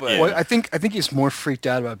 but Yeah. Well, I think he's more freaked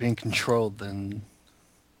out about being controlled than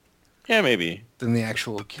Yeah, maybe. the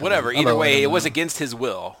actual killing. whatever. Either Although, I way, don't it was know. against his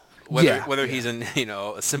will, whether Yeah, he's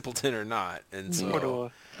a simpleton or not, and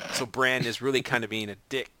so Bran is really kind of being a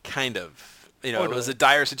dick, kind of. It was a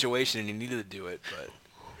dire situation and he needed to do it, but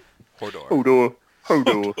Hodor.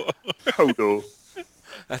 Hodor.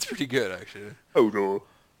 That's pretty good, actually. Hodor.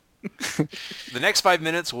 The next 5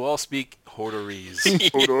 minutes, we'll all speak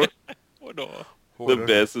Hodorese. Hodor. Oh, no. The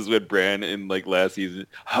best is when Bran in like last season,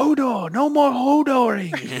 Hodor, no more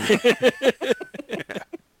Hodoring.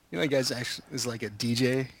 You know, that guy's actually is like a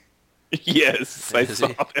DJ. Yes, I Is saw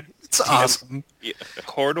he? that. It's awesome. Yeah.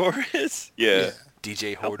 Corridor is? Yeah.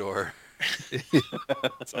 DJ Hodor.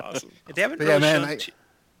 That's awesome. They haven't But yeah, really man, shown I-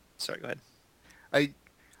 Sorry, go ahead.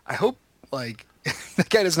 I hope like that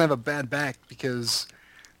guy doesn't have a bad back because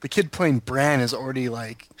the kid playing Bran is already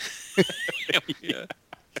like Yeah.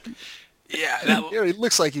 Yeah, he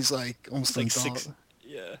looks like he's like almost Like like six-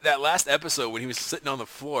 Yeah. that last episode when he was sitting on the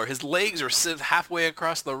floor, his legs are sit halfway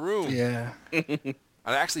across the room. Yeah.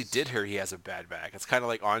 I actually did hear he has a bad back. It's kind of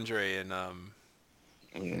like Andre in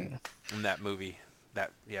that movie.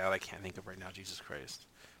 I can't think of right now. Jesus Christ,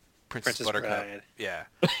 Princess Buttercup. Bride. Yeah.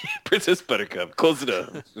 Princess Buttercup. Close it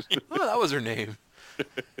up. Oh, that was her name.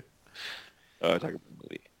 Oh, talk about the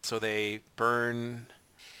movie. So they burn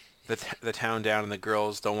the town down, and the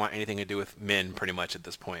girls don't want anything to do with men, pretty much at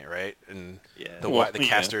this point, right? And Yeah. the Well, the yeah.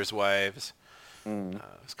 casters' wives.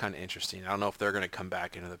 It's kind of interesting. I don't know if they're going to come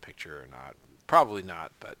back into the picture or not. Probably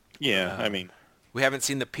not, but Yeah, I mean, we haven't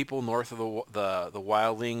seen the people north of the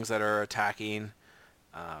wildlings that are attacking.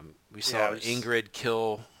 We saw Yeah, it was- Ingrid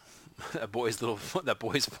kill that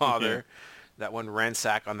boy's father. That one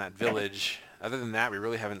ransack on that village. Other than that, we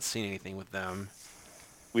really haven't seen anything with them.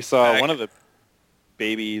 we saw one of the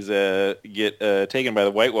babies get taken by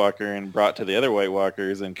the White Walker and brought to the other White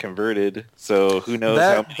Walkers and converted. So who knows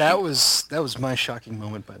how many? That was my shocking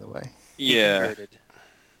moment, by the way. Yeah, Converted.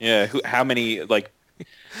 yeah. How many like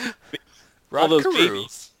all Rod those Carew.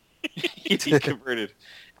 babies he converted?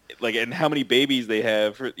 Like, and how many babies they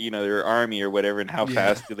have for their army or whatever, and how Yeah.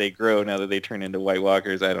 fast do they grow now that they turn into White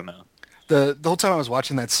Walkers? I don't know. The whole time I was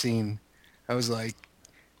watching that scene, I was like,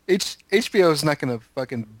 HBO is not gonna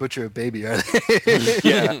fucking butcher a baby, are they?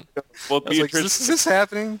 Yeah. Well, I was like, Beatrice, is this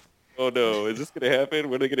happening? oh no, is this gonna happen?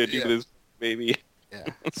 What are they gonna do Yeah. to this baby? Yeah.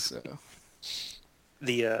 So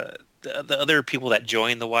The other people that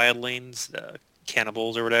join the wildlings,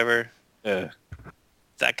 cannibals or whatever,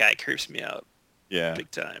 that guy creeps me out Yeah.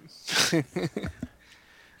 big time.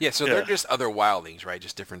 Yeah, so Yeah. they're just other wildlings, right?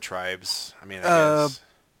 Just different tribes. I mean,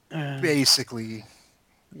 basically,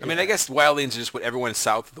 I guess wildlings is just what everyone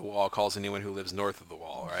south of the wall calls anyone who lives north of the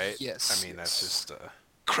wall, right? Yes, I mean, that's yes. just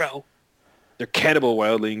Crow. They're cannibal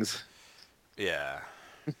wildlings. yeah.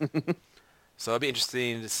 So it'll be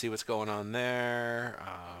interesting to see what's going on there.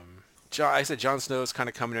 I said Jon Snow's kind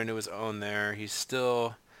of coming into his own there. He's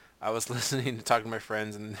still. I was listening to talking to my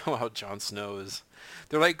friends and how Jon Snow is.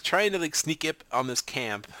 They're like trying to like sneak up on this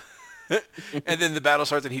camp, And then the battle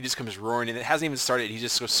starts and he just comes roaring and it hasn't even started. He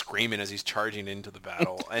just goes screaming as he's charging into the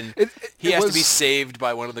battle. And he has to be saved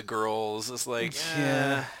by one of the girls. It's like,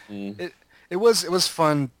 yeah. It was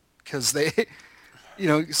fun because they,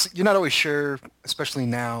 you're not always sure, especially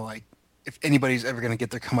now, like if anybody's ever going to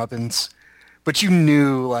get their comeuppance. But you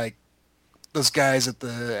knew like those guys at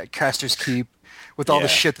the Caster's Keep with all the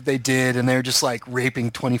shit that they did, and they're just like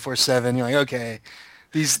raping 24/7. You're like, okay,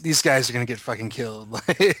 these guys are gonna get fucking killed.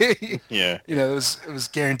 Yeah. It was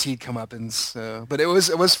guaranteed comeuppance. So, but it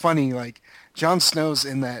was funny. Like Jon Snow's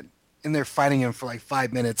in there fighting him for like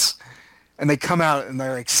 5 minutes, and they come out and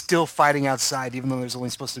they're like still fighting outside, even though there's only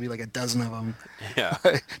supposed to be like a dozen of them. Yeah.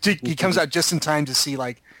 He comes out just in time to see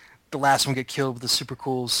like the last one get killed with a super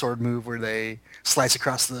cool sword move where they slice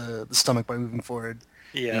across the stomach by moving forward.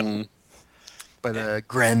 Yeah. Mm-hmm. But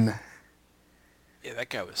Gren. Yeah, that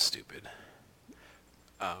guy was stupid.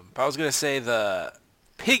 But I was gonna say the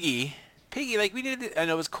Piggy, like I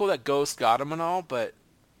know it was cool that Ghost got him and all, but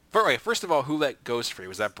first of all, who let Ghost free?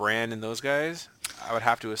 Was that Bran and those guys? I would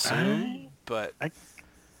have to assume, but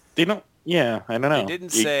They don't. Yeah, I don't know. they didn't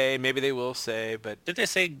say. Maybe they will say, but Did they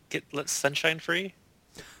say let Sunshine free?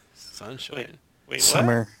 Sunshine. Wait,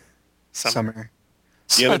 what? Summer.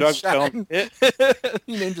 The other dog fell Sunshine. in it.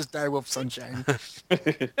 He named his direwolf Sunshine.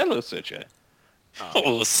 Hello, Sunshine.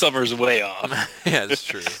 Oh, Summer's way off. Yeah, that's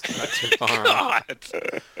true. Not too far off.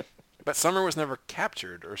 God. But Summer was never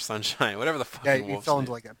captured, or Sunshine, whatever the Yeah, fucking he wolf's fell name.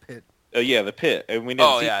 into like a pit. Oh yeah, the pit. And we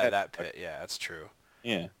didn't see that pit. Yeah, that's true.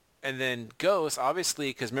 Yeah. And then Ghost, obviously,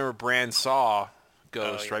 because remember Bran saw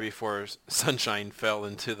Ghost yeah. right before Sunshine fell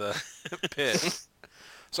into the pit.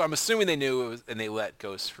 So I'm assuming they knew it was, and they let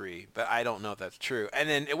Ghost free. But I don't know if that's true. And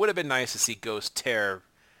then it would have been nice to see Ghost tear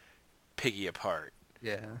Piggy apart.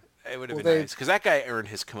 Yeah. It would have been nice because that guy earned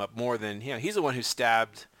his come up more than he's the one who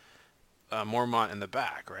stabbed Mormont in the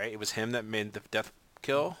back, right? It was him that made the death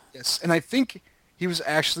kill. Yes, and I think he was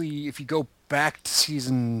actually, if you go back to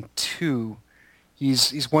season 2,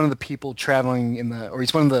 he's one of the people traveling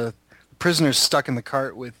he's one of the prisoners stuck in the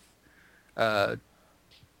cart with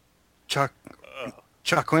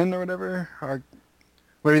Chuckwin or whatever. Or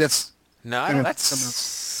maybe that's No, I don't know,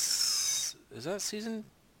 that's is that season?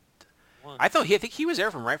 1. I think he was there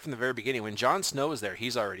right from the very beginning. When Jon Snow was there,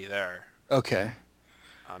 he's already there. okay.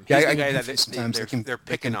 He's I the get guy that confused sometimes. they're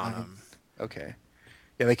picking on him. Okay.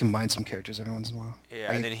 Yeah, they combine some characters every once in a while. Yeah,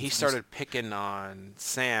 and then he started picking on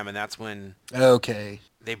Sam, and that's when Okay.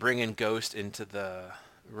 they bring in Ghost into the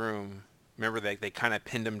room. Remember, they kind of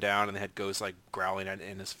pinned him down, and they had Ghost like growling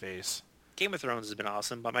in his face. Game of Thrones has been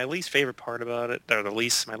awesome, but my least favorite part about it, or my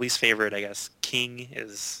least favorite, I guess, king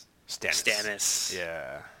is Stannis.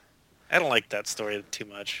 Yeah. I don't like that story too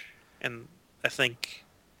much, and I think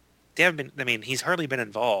they haven't been. I mean, he's hardly been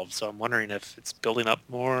involved, so I'm wondering if it's building up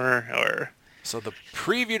more, or So the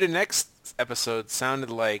preview to next episode sounded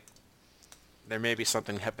like there may be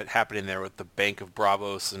something happening there with the Bank of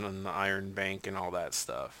Bravos and the Iron Bank and all that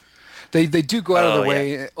stuff. They do go out of their Oh,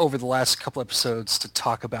 way over the last couple episodes to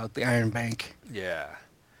talk about the Iron Bank. Yeah.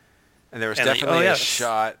 And there was And definitely a that's-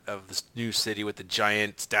 shot of this new city with the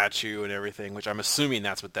giant statue and everything, which I'm assuming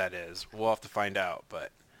that's what that is. We'll have to find out,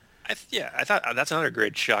 but I thought that's another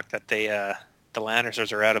great shock that they the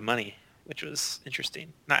Lannisters are out of money, which was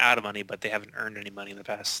interesting. Not out of money, but they haven't earned any money in the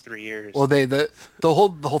past 3 years. Well, the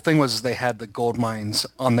whole thing was they had the gold mines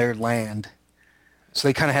on their land, so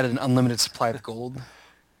they kind of had an unlimited supply of gold.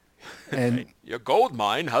 And your gold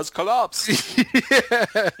mine has collapsed.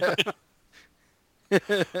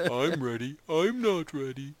 I'm ready. I'm not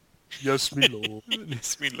ready. Yes, me lord.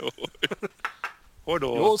 Yes, me lord. Hold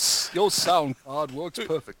on. your sound card works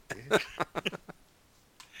perfectly.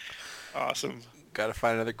 Awesome. Got to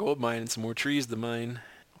find another gold mine and some more trees to mine.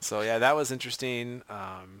 So yeah, that was interesting.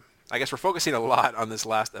 I guess we're focusing a lot on this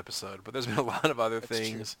last episode, but there's been a lot of other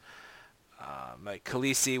things. Like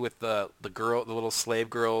Khaleesi with the little slave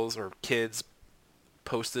girls or kids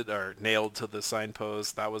posted or nailed to the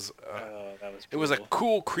signpost. That was That was it was a brutal.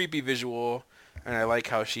 cool, creepy visual, and I like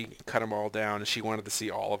how she cut them all down and she wanted to see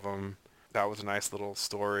all of them. That was a nice little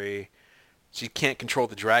story. She can't control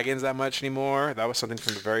the dragons that much anymore. That was something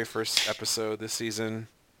from the very first episode this season.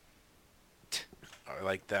 I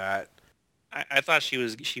like that. I thought she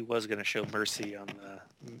was going to show mercy on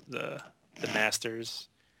the masters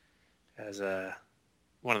as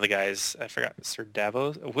one of the guys. I forgot, Sir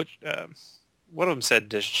Davos. Which one of them said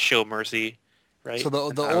to show mercy, right? So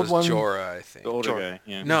the That old was one, Jorah, I think. The older Jorah. guy.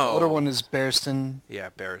 Yeah. No. the older one is Barristan Yeah,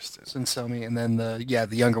 Barristan. Sinselmi, and then the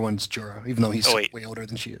younger one's Jorah, even though he's Oh, wait. way older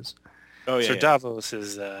than she is. Oh yeah. Sir yeah. Davos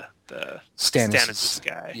is the Stannis. Stannis'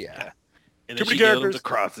 guy. Yeah. And Too then many she nailed him characters. to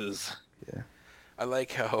crosses. I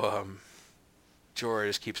like how Jorah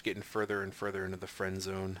just keeps getting further and further into the friend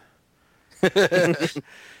zone.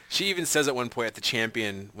 She even says at one point at the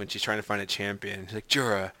champion, when she's trying to find a champion, she's like,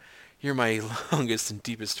 Jorah, you're my longest and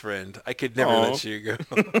deepest friend. I could never Aw. let you go.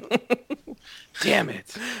 Damn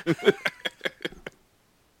it.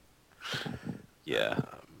 Yeah.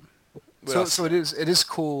 What So else? so it is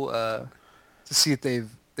cool to see that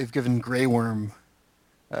they've given Grey Worm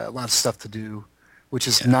a lot of stuff to do, which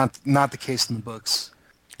is not the case in the books,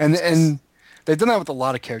 and they've done that with a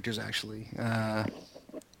lot of characters actually,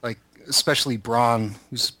 like especially Bronn,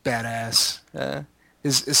 who's badass.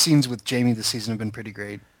 His scenes with Jaime this season have been pretty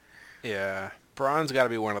great. Yeah. Bronn's got to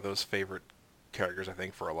be one of those favorite characters, I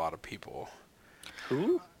think, for a lot of people.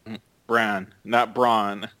 Who? Bran, not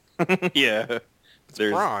Braun. Yeah.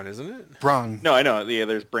 There's Bronn, isn't it? Bronn. No, I know. Yeah,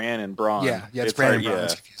 there's Bran and Braun. Yeah, it's Bran and hard, Bronn.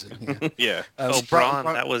 It's confusing. Yeah. Yeah. Oh, Braun,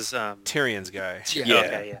 that was Tyrion's guy. Yeah.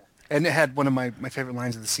 okay, yeah. And it had one of my favorite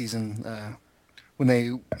lines of the season when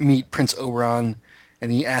they meet Prince Oberon,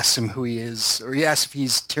 and he asks him who he is, or he asks if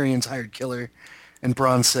he's Tyrion's hired killer, and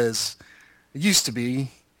Bronn says, "It used to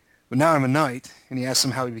be, but now I'm a knight." And he asks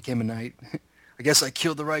him how he became a knight. I guess I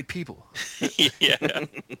killed the right people. Yeah.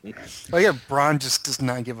 Oh yeah, Bronn just does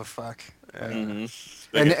not give a fuck. Mhm.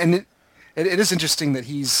 And it is interesting that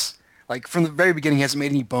he's like from the very beginning he hasn't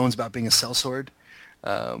made any bones about being a sellsword.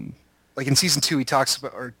 Like in season 2 he talks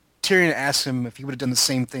about, or Tyrion asks him if he would have done the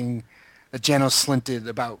same thing that Janos Slynt did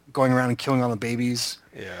about going around and killing all the babies.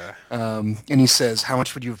 Yeah. And he says, "How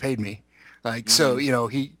much would you have paid me?" Like so, you know,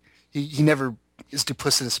 he never is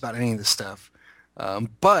duplicitous about any of this stuff.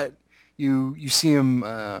 But you see him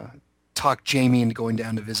talk Jaime into going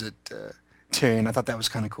down to visit Tyrion. I thought that was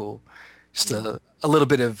kind of cool. Just a little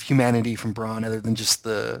bit of humanity from Bronn, other than just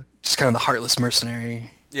kind of the heartless mercenary.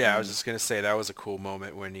 Yeah, I was just going to say that was a cool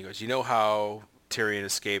moment when he goes, you know how Tyrion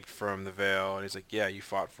escaped from the Vale? And he's like, yeah, you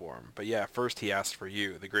fought for him. But yeah, first he asked for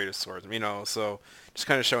you, the greatest swordsman. You know, so just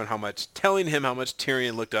kind of showing telling him how much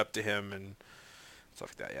Tyrion looked up to him and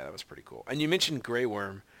stuff like that. Yeah, that was pretty cool. And you mentioned Grey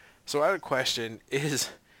Worm. So I had a question.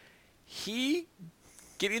 Is he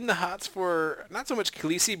getting the hots for not so much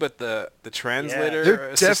Khaleesi, but the translator? They're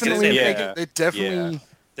assistant? definitely Yeah. making. They definitely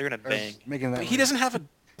They're gonna are bang. making that. But he doesn't have a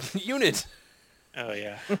unit. Oh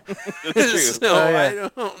yeah. That's true. So Oh, yeah. I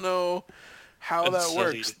don't know how that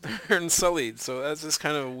Unsullied. works. They're unsullied, so that's just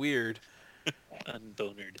kind of weird.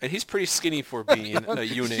 Unbonered. And he's pretty skinny for being a Did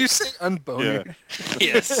you unit. say unboner?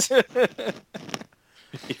 Yes.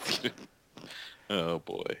 Oh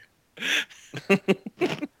boy.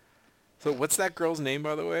 So what's that girl's name,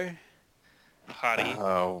 by the way? Hottie.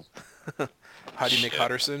 Oh. Hottie Shit.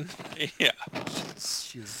 McHutterson. Yeah.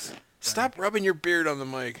 She's Stop rubbing your beard on the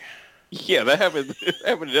mic. Yeah, that happened. That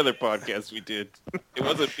happened in another podcast we did. It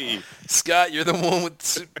wasn't me. Scott, you're the one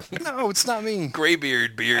with No, it's not me.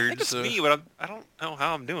 graybeard I beard. think it's So. me, but I don't know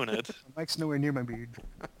how I'm doing it. My mic's nowhere near my beard.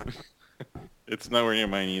 It's nowhere near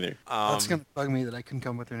mine either. That's gonna bug me that I couldn't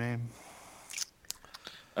come with her name.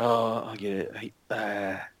 Oh, I'll get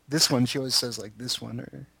it. This one, she always says like this one,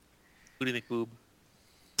 or Booty McBoob.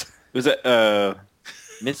 Was that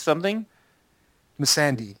Miss something? Miss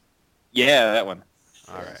Sandy. Yeah, that one.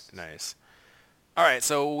 All right, nice. All right,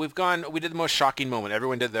 so we did the most shocking moment.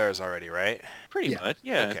 Everyone did theirs already, right? Pretty Yeah. much.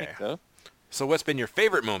 Yeah, Okay. I think so. So what's been your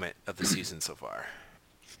favorite moment of the season so far?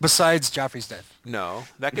 Besides Joffrey's death. No,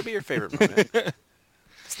 that could be your favorite moment.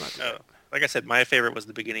 It's not Oh, good. like I said, my favorite was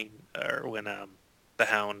the beginning, or when the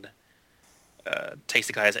Hound takes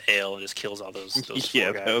the guy's ale and just kills all those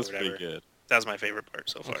Yeah, four guys that was or whatever. pretty good. That was my favorite part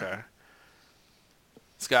so far. Okay.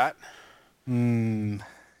 Scott?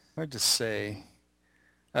 Hard to say.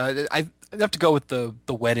 I'd have to go with the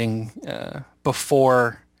wedding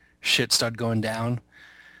before shit started going down,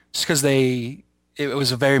 just because it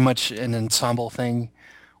was a very much an ensemble thing,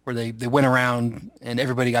 where they went around and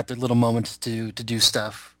everybody got their little moment to do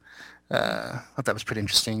stuff. I thought that was pretty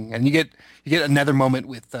interesting, and you get another moment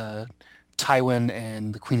with Tywin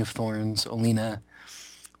and the Queen of Thorns, Olenna,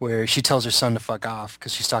 where she tells her son to fuck off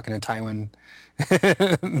because she's talking to Tywin.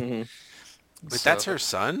 Mhm. But that's her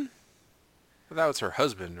son? I thought it was her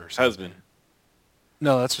husband or something. Husband.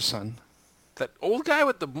 No, that's her son. That old guy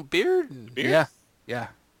with the beard? Beard? Yeah.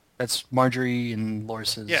 That's Marjorie and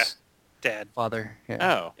Loris's Yeah. Dad. father. Yeah.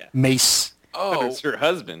 Oh. Yeah. Mace. Oh, It's her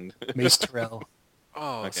husband. Mace Tyrell.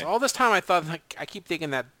 oh. Okay. So all this time I keep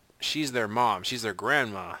thinking that she's their mom. She's their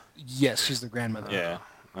grandma. Yes, she's the grandmother. Yeah.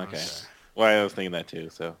 Okay. Okay. Well, I was thinking that too.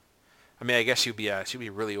 So. I mean, I guess she'd be a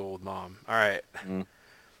really old mom. All right. Mm.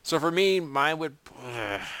 So for me, mine would,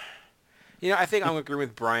 I think I'm gonna agree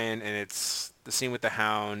with Brian, and it's the scene with the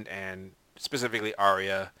Hound and specifically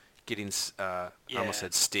Arya getting, I Yeah. almost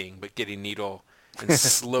said Sting, but getting Needle and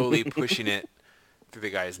slowly pushing it through the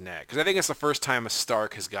guy's neck. Because I think it's the first time a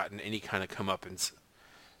Stark has gotten any kind of comeuppance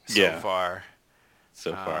so far.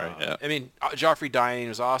 So far, yeah. I mean, Joffrey dying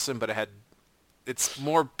was awesome, but it's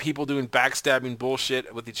more people doing backstabbing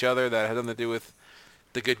bullshit with each other that had nothing to do with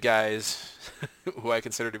the good guys, who I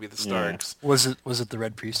consider to be the Starks. Was it the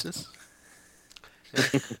Red Priestess?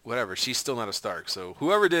 Whatever. She's still not a Stark, so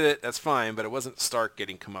whoever did it, that's fine. But it wasn't Stark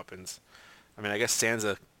getting comeuppance. I mean, I guess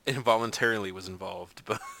Sansa involuntarily was involved,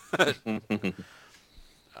 but.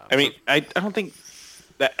 I mean, I don't think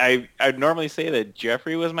that I'd normally say that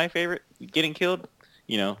Jeffrey was my favorite getting killed.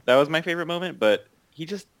 You know, that was my favorite moment, but he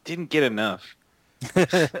just didn't get enough.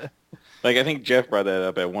 Like, I think Jeff brought that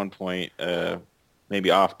up at one point,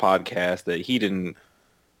 maybe off podcast, that he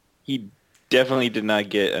definitely did not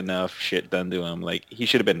get enough shit done to him. Like, he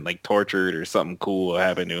should have been, like, tortured or something cool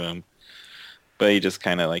happened to him. But he just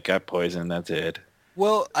kind of, like, got poisoned. That's it.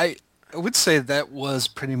 Well, I would say that was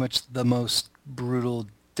pretty much the most brutal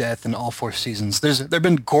death in all 4 seasons. There've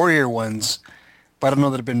been gorier ones, but I don't know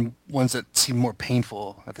that there have been ones that seemed more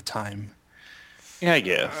painful at the time. Yeah, I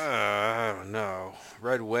guess. I don't know.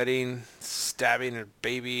 Red Wedding, stabbing a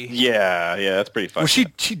baby. Yeah, that's pretty fucked. Well,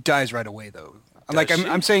 she dies right away though.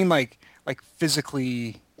 I'm saying like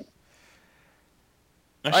physically.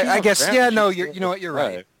 No, I guess grabbed yeah. it. No, She's you're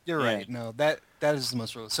right. You're alive. right. No, that is the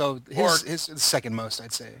most brutal. So his the second most,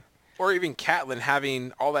 I'd say. Or even Catelyn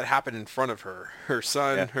having all that happen in front of her. Her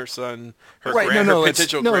son, Yeah. her Right, grand, no, her it's-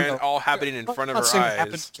 potential no, grand, no. all happening in front of I'm not her saying what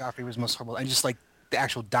happened eyes. to Joffrey was most horrible. I just like the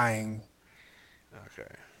actual dying. Okay.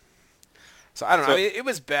 So I don't know. So- I mean, it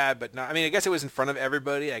was bad, but not. I mean, I guess it was in front of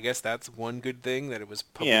everybody. I guess that's one good thing that it was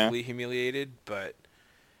publicly humiliated. But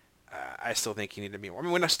I still think he needed to be more. I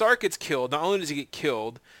mean, when a Stark gets killed, not only does he get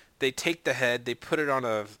killed, they take the head, they put it on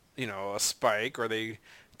a spike, or they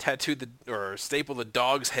tattoo or staple the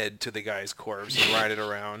dog's head to the guy's corpse and ride it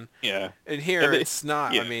around. Yeah. And here And they- it's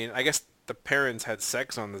not. yeah. I mean, I guess the parents had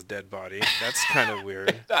sex on this dead body. That's kind of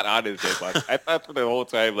weird. Not on his dead body. I thought for the whole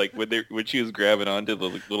time, like when she was grabbing onto the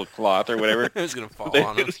little cloth or whatever, It was gonna fall they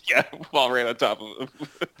on him. just, fall right on top of him.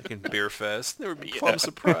 Like in Beer Fest. They were Yeah. plumb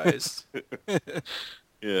surprised.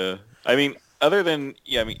 Yeah. I mean, other than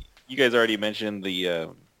I mean, you guys already mentioned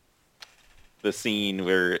the scene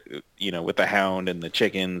where with the hound and the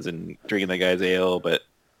chickens and drinking the guy's ale, but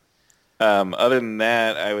other than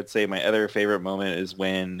that, I would say my other favorite moment is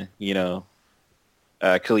when Khaleesi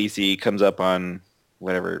comes up on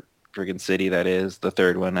whatever friggin' city that is, the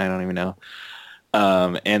third one, I don't even know.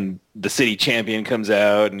 And the city champion comes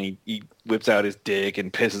out and he whips out his dick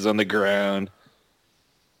and pisses on the ground.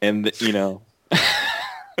 And,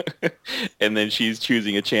 and then she's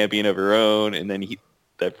choosing a champion of her own. And then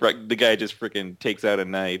the guy just freaking takes out a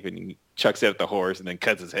knife and he chucks it at the horse and then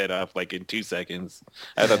cuts his head off like in 2 seconds.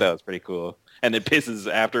 I thought that was pretty cool. And then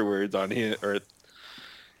pisses afterwards on him, or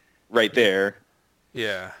right there.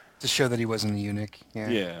 Yeah. To show that he wasn't a eunuch. Yeah.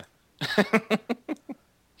 Yeah.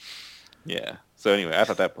 Yeah. So anyway, I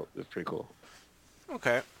thought that was pretty cool.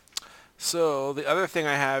 Okay. So the other thing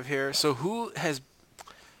I have here, so who has,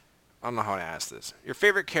 I don't know how to ask this. Your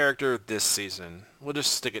favorite character this season? We'll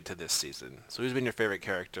just stick it to this season. So who's been your favorite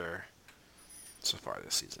character so far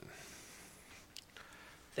this season?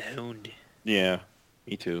 The Hound. Yeah.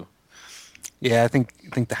 Me too. Yeah, I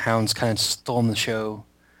think the Hound's kind of stolen the show.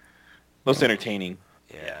 Most entertaining.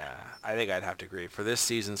 Yeah, I think I'd have to agree. For this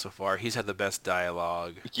season so far, he's had the best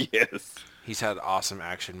dialogue. Yes. He's had awesome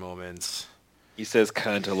action moments. He says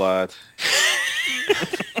cunt a lot.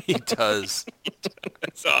 He does.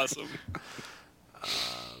 That's awesome.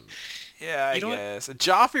 Yeah, I You know what? guess.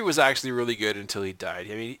 Joffrey was actually really good until he died.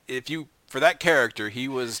 I mean, for that character, he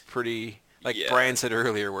was pretty, like Yeah. Brian said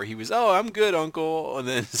earlier, where he was, oh, I'm good, uncle. And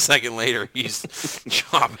then a second later, he's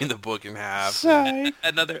chopping the book in half.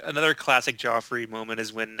 Another classic Joffrey moment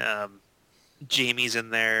is when Jamie's in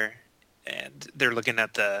there and they're looking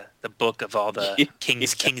at the book of all the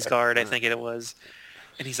Kingsguard, I think it was.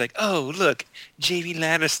 And he's like, "Oh, look, Jamie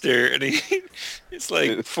Lannister," and it's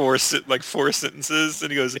like four sentences,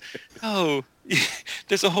 and he goes, "Oh,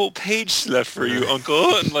 there's a whole page left for you,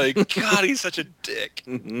 Uncle." And like, God, he's such a dick,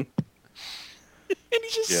 Mhm. and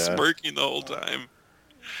he's just Yeah. smirking the whole time.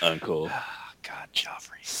 Uncle. Oh, God,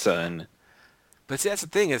 Joffrey. Son. But see, that's the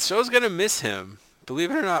thing. The show's going to miss him.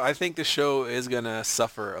 Believe it or not, I think the show is going to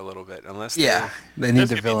suffer a little bit unless Yeah, they need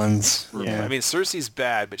their villains. Yeah. I mean, Cersei's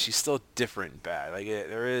bad, but she's still different bad. Like,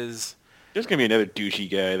 there is... There's going to be another douchey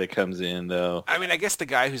guy that comes in, though. I mean, I guess the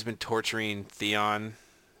guy who's been torturing Theon,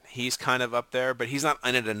 he's kind of up there, but he's not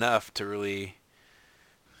in it enough to really...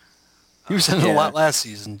 He was in it Yeah. a lot last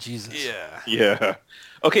season. Jesus. Yeah. Yeah.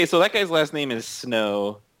 Okay, so that guy's last name is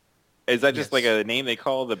Snow. Is that just Yes. like a name they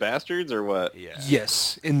call the bastards or what? Yeah.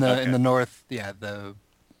 Yes, in the Okay. north, yeah, the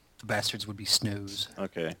bastards would be snows.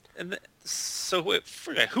 Okay. And so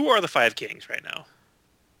who are the five kings right now?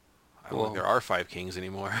 I don't think there are 5 kings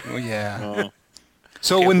anymore. Well, yeah. Oh,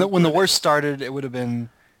 So Okay, when who the would war started, it would have been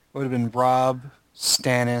Robb,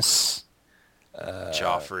 Stannis,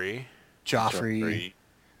 Joffrey. Joffrey.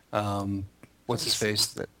 What's his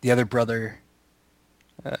face? The other brother,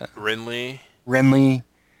 Renly. Renly,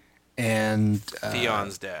 and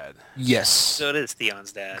Theon's dad. yes, So it is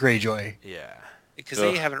Theon's dad. Greyjoy. Yeah. Because they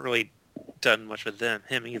Ugh. haven't really done much with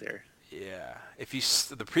him either. Yeah. If you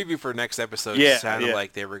the preview for next episode Yeah, sounded yeah.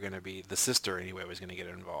 like they were going to be the sister anyway was going to get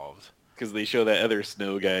involved. because they show that other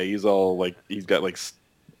snow guy. He's all like, he's got like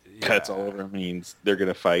cuts Yeah. all over him. Means they're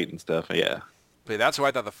gonna fight and stuff. Yeah. But that's who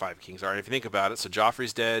I thought the 5 kings are. And if you think about it, so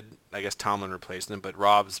Joffrey's dead. I guess Tomlin replaced him, but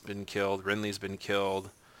Robb's been killed. Renly's been killed.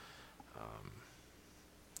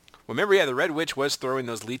 Well, remember, yeah, the Red Witch was throwing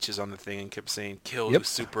those leeches on the thing and kept saying, "Kill Yep. who's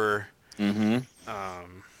super." Mm-hmm.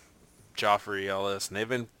 Joffrey, Ellis,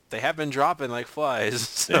 and they have been dropping like flies.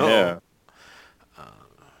 So Yeah.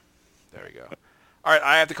 there we go. All right,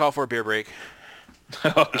 I have to call for a beer break.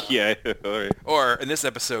 Oh yeah. All right. Or in this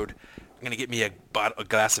episode, I'm gonna get me a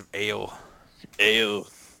glass of ale. Ew.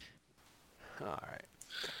 All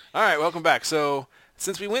right. Welcome back. So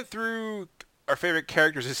since we went through our favorite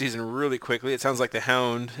characters this season really quickly, it sounds like the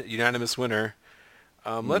Hound, unanimous winner.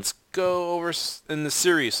 Let's go over in the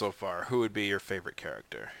series so far. Who would be your favorite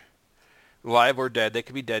character? Live or dead? They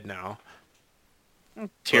could be dead now.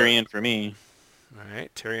 Tyrion for me. All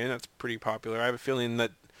right, Tyrion, that's pretty popular. I have a feeling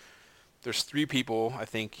that there's 3 people I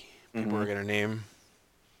think people are going to name.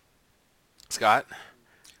 Scott?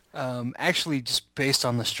 Actually, just based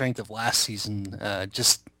on the strength of last season,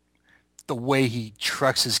 just the way he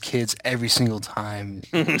trucks his kids every single time.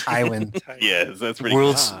 Tywin, Yes, that's pretty.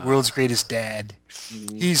 world's greatest dad.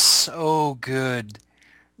 He's so good,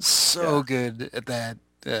 good at that.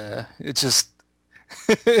 It just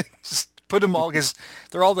just put them all, because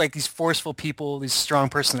they're all like these forceful people, these strong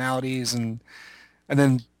personalities, and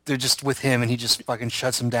then they're just with him, and he just fucking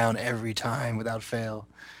shuts them down every time without fail.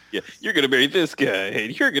 Yeah, you're gonna marry this guy,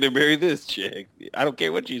 and you're gonna marry this chick. I don't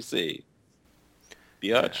care what you say.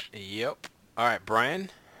 Biatch. Yep. All right, Brian?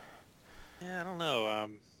 Yeah, I don't know.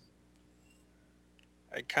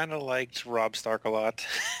 I kind of liked Robb Stark a lot.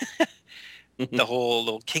 The whole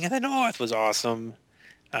little King of the North was awesome.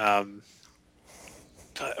 But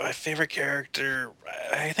my favorite character,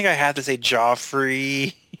 I think I have to say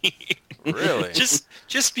Joffrey. Really?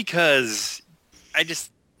 just because I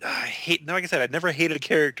hate. No, like I said, I never hated a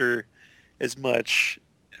character as much.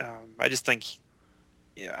 I just think,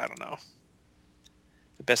 yeah, I don't know,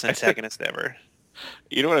 the best antagonist ever.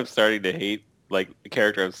 You know what I'm starting to hate? Like, the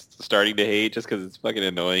character I'm starting to hate just because it's fucking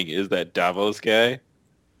annoying is that Davos guy.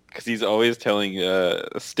 Because he's always telling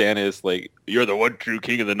Stannis, like, you're the one true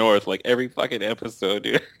king of the North, like, every fucking episode,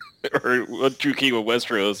 dude. Or one true king of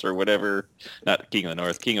Westeros or whatever. Not king of the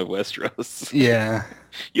North, king of Westeros. Yeah.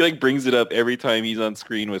 He, like, brings it up every time he's on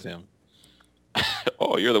screen with him.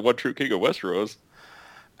 Oh, you're the one true king of Westeros.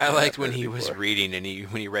 I liked when heard he it was before. reading and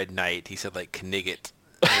when he read Knight, he said like Knigget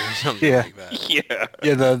or something Yeah. like that. Yeah.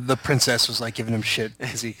 Yeah, the princess was like giving him shit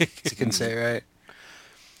because he couldn't say it right.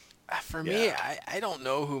 For me, I don't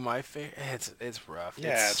know who my favorite. It's rough.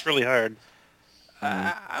 Yeah, it's really hard.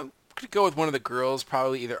 I'm gonna go with one of the girls,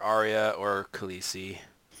 probably either Arya or Khaleesi.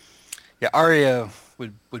 Yeah, Arya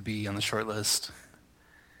would be on the short list.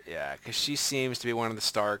 Yeah, because she seems to be one of the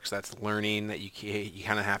Starks that's learning that you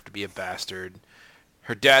kind of have to be a bastard.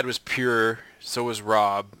 Her dad was pure, so was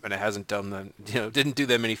Robb, and it hasn't done them, didn't do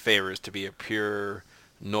them any favors to be a pure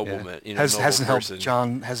nobleman, Yeah. noble Hasn't person.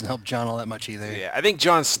 helped John all that much either. Yeah, I think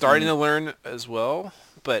John's starting to learn as well,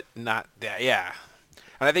 but not that. Yeah,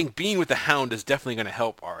 and I think being with the Hound is definitely going to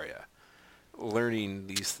help Arya learning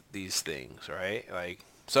these things, right? Like,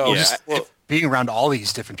 so Yeah, Just well- being around all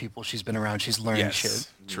these different people she's been around, she's learning yes, shit.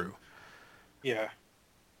 true. Yeah.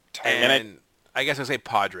 And I guess I'll say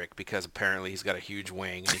Podrick because apparently he's got a huge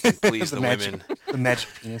wang and he can please the women. The magic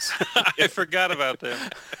penis. I forgot about them.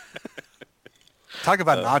 Talk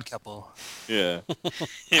about an odd couple. Yeah.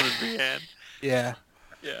 Him and Brienne. Yeah.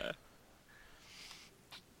 Yeah.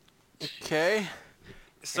 Okay.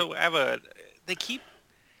 So they keep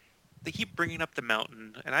bringing up the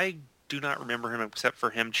mountain, and I do not remember him except for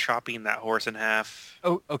him chopping that horse in half.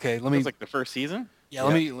 Oh, okay. Let That me was like the first season?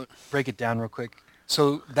 let me break it down real quick.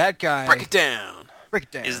 So that guy Break it down. break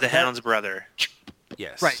it down. Is the Hound's brother?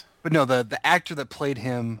 Yes. Right. But no, the actor that played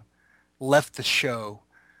him left the show.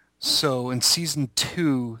 So in season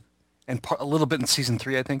 2 and a little bit in season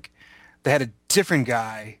 3, I think, they had a different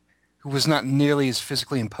guy who was not nearly as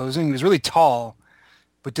physically imposing. He was really tall,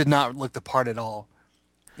 but did not look the part at all.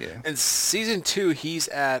 Yeah. In season 2, he's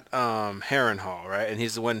at Harrenhal, right? And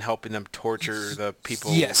he's the one helping them torture the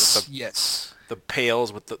people. Yes. With Yes. the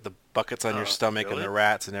pails with the buckets on your stomach really? and the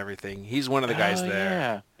rats and everything. He's one of the guys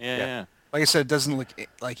there. Yeah. Like I said, it doesn't look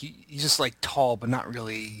like he's just like tall, but not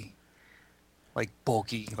really like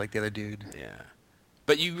bulky like the other dude. Yeah.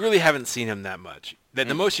 But you really haven't seen him that much. The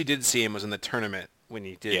most you did see him was in the tournament when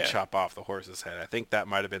he did chop off the horse's head. I think that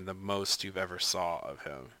might have been the most you've ever saw of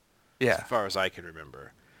him, Yeah. as far as I can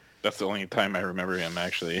remember. That's the only time I remember him,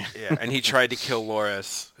 actually. Yeah, and he tried to kill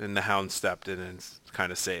Loras, and the Hound stepped in and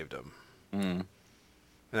kind of saved him. And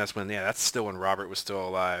that's when, that's still when Robert was still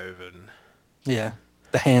alive, and Yeah.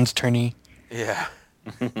 The hands turny. yeah.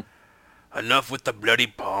 Enough with the bloody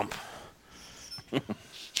pomp.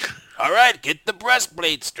 All right, get the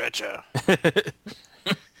breastplate stretcher.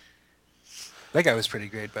 That guy was pretty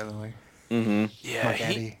great, by the way. Yeah, Mark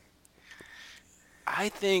Addy. I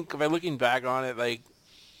think, by looking back on it, like,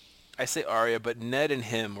 I say Arya, but Ned and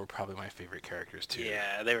him were probably my favorite characters, too.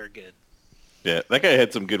 Yeah, they were good. Yeah, that guy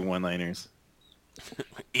had some good one-liners.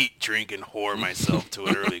 Eat, drink, and whore myself to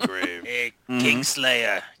an early grave. Hey,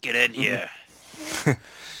 Kingslayer, get in here.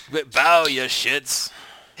 But bow, you shits.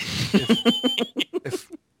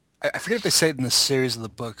 I forget if they say it in the series of the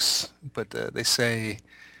books, but they say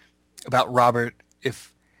about Robert,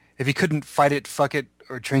 if he couldn't fight it, fuck it,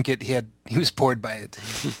 or drink it, he was bored by it.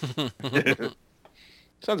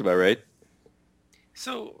 Sounds about right.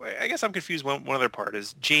 So I guess I'm confused. One other part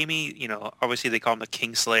is Jaime, obviously they call him the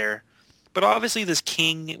Kingslayer, but obviously this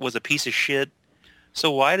king was a piece of shit.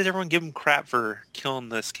 So why does everyone give him crap for killing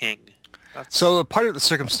this king? So part of the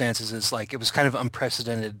circumstances is like it was kind of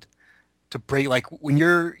unprecedented to break. Like when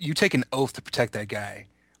you take an oath to protect that guy,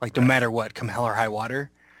 like no matter what, come hell or high water.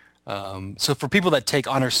 So for people that take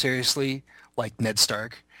honor seriously, like Ned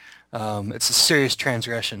Stark, it's a serious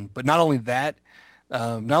transgression. But not only that,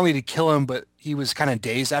 not only did he kill him, but he was kind of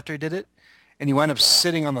dazed after he did it, and he wound up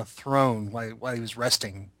sitting on the throne while he was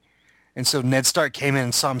resting. And so Ned Stark came in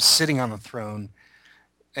and saw him sitting on the throne,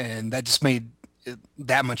 and that just made it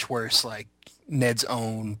that much worse. Like Ned's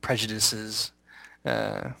own prejudices.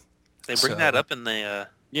 They bring so- that up in the.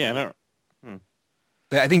 Yeah, I don't...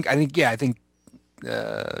 I think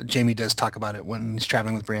Jaime does talk about it when he's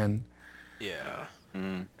traveling with Bran. Yeah.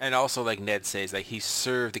 And also, like Ned says, like he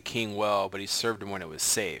served the king well, but he served him when it was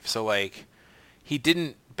safe. So, like, he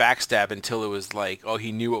didn't backstab until it was like, oh,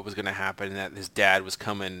 he knew what was going to happen and that his dad was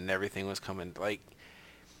coming and everything was coming. Like,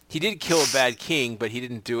 he did kill a bad king, but he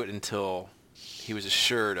didn't do it until he was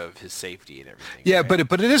assured of his safety and everything. Yeah, right?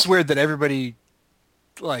 but it is weird that everybody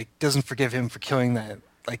like doesn't forgive him for killing that.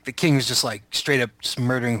 Like the king was just like straight up just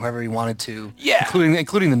murdering whoever he wanted to. Yeah.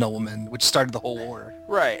 Including the nobleman, which started the whole war.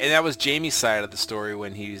 Right, and that was Jaime's side of the story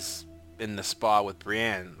when he's in the spa with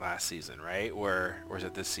Brienne last season, right? Or was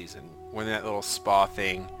it this season? When that little spa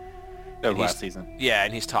thing. That was And last he's- season. Yeah,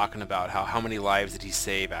 and he's talking about how many lives did he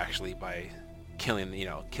save actually by killing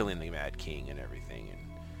the Mad King and everything,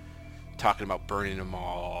 and talking about burning them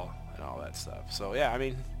all and all that stuff. So yeah, I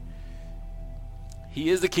mean, he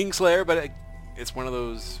is the Kingslayer, but it's one of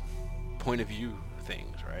those point of view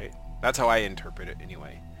things, right? That's how I interpret it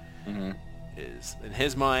anyway. Is in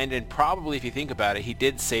his mind, and probably if you think about it, he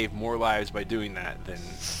did save more lives by doing that than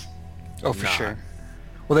Oh, for not. sure.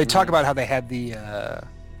 Well, they talk about how they had the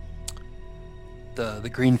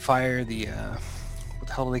green fire, what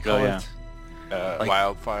the hell do they call Oh, yeah. it? Like,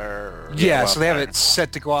 wildfire. Or, Yeah, so they have wildfire. it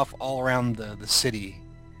set to go off all around the city,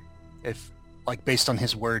 if like based on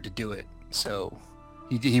his word to do it. So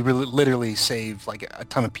he really literally saved like a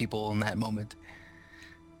ton of people in that moment.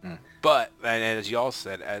 But, and as you all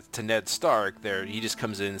said, to Ned Stark, he just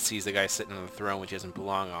comes in and sees the guy sitting on the throne which he doesn't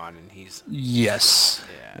belong on, and he's, Yes.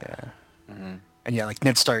 yeah, And yeah, like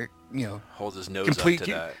Ned Stark, holds his nose up to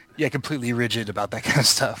that. completely rigid about that kind of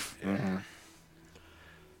stuff.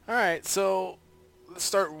 All right, so let's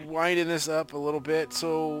start winding this up a little bit.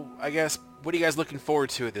 So, I guess, what are you guys looking forward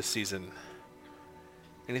to this season?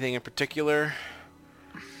 Anything in particular?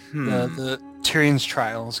 The Tyrion's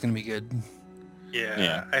trial is going to be good.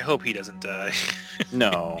 Yeah, I hope he doesn't die.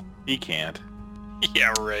 No, he can't.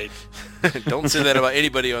 Yeah, right. Don't say that about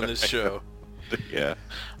anybody on this show. Yeah,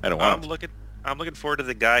 I don't want him. I'm looking forward to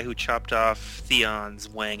the guy who chopped off Theon's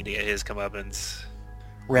wang to get his comeuppance.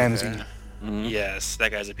 Ramsay. Okay. Yes,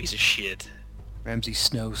 that guy's a piece of shit. Ramsay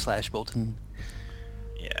Snow / Bolton.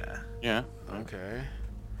 Yeah. Yeah. Okay.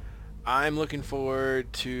 I'm looking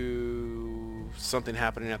forward to something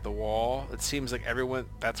happening at the wall. It seems like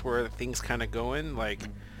that's where things kind of going. Like,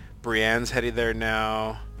 Brienne's headed there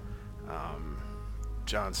now.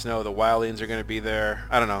 Jon Snow. The wildlings are going to be there.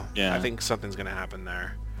 I don't know. Yeah. I think something's going to happen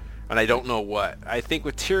there. And I don't know what. I think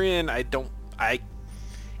with Tyrion,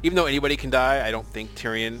 even though anybody can die, I don't think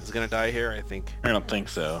Tyrion is going to die here. I think I don't think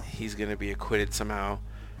so. he's going to be acquitted somehow.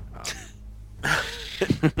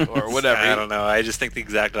 Or whatever. I don't know. I just think the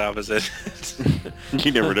exact opposite.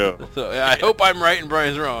 You never know. So I hope I'm right and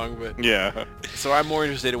Brian's wrong, but Yeah. so I'm more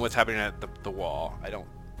interested in what's happening at the wall.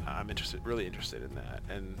 I'm really interested in that,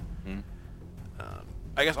 and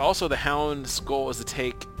I guess also the Hound's goal is to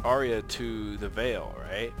take Arya to the Vale,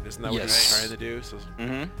 right? Isn't that what he's Yes. trying to do? So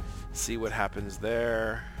Mm-hmm. see what happens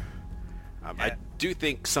there. I Yeah. do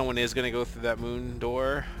think someone is going to go through that moon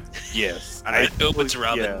door. Yes. I hope it's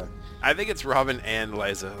Robin. Yeah. I think it's Robin and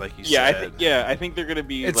Liza, like you Yeah, said. I think they're gonna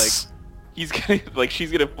be It's he's gonna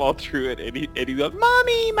she's gonna fall through it, and he goes,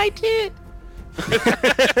 "Mommy, my tit,"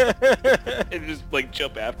 and just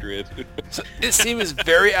jump after it. So it seems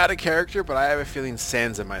very out of character, but I have a feeling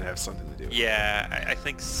Sansa might have something to do with it. Yeah, I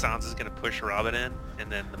think Sansa's going to push Robin in,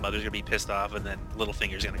 and then the mother's going to be pissed off, and then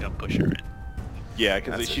Littlefinger's going to come push her in. Yeah,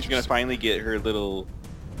 because That's she's gonna interesting. finally get her little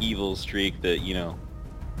evil streak that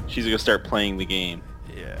she's gonna start playing the game.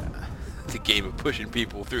 Yeah. The game of pushing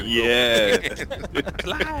people through the Yeah.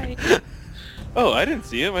 Fly! Oh, I didn't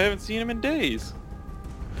see him. I haven't seen him in days.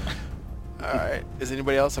 Alright. Is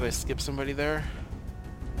anybody else? Did I skip somebody there?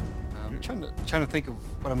 I'm trying to think of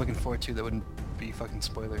what I'm looking forward to that wouldn't be fucking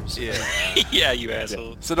spoilers. Yeah. Yeah, you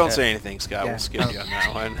asshole. So don't say anything, Scott. Yeah. We'll skip you on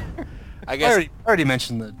that one. I I guess... already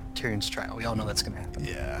mentioned the Tyrion's trial. We all know that's gonna happen.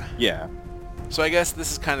 Yeah. Yeah. So I guess this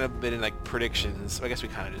has kind of been in predictions. I guess we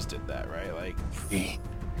kind of just did that, right?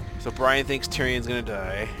 So Brian thinks Tyrion's gonna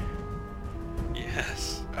die.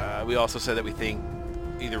 Yes. We also said that we think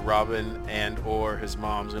either Robin and or his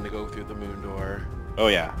mom's gonna go through the moon door. Oh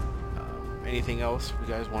yeah. Anything else you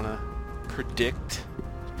guys want to predict?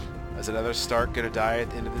 Is another Stark gonna die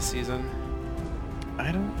at the end of the season?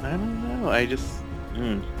 I don't know. I just.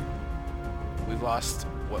 We've lost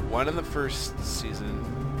one in the first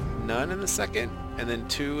season, none in the second, and then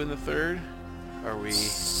 2 in the third. Are we?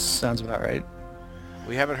 Sounds about right.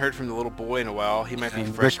 We haven't heard from the little boy in a while. He might be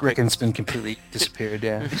And fresh. Rickon's been completely disappeared.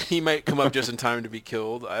 Yeah. He might come up just in time to be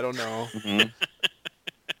killed. I don't know. Mhm.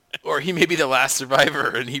 Or he may be the last survivor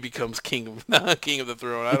and he becomes king of the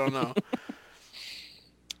throne. I don't know.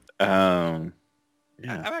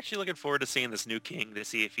 Yeah. I'm actually looking forward to seeing this new king to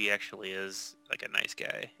see if he actually is like a nice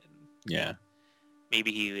guy. And Yeah.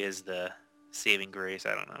 maybe he is the saving grace.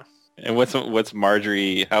 I don't know. And what's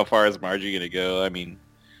Marjorie? How far is Marjorie gonna go? I mean,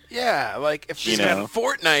 Yeah, like if she's You got know. a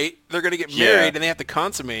fortnight, they're gonna get Yeah. married and they have to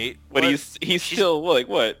consummate. but What? he's still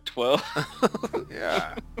what 12?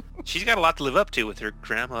 Yeah. She's got a lot to live up to with her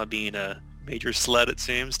grandma being a major slut, it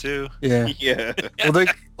seems, too. Yeah. Yeah. Well,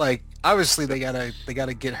 they obviously they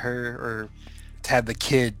gotta get her or to have the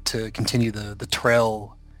kid to continue the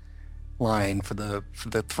trail line for the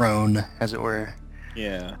throne, as it were.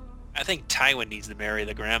 Yeah. I think Tywin needs to marry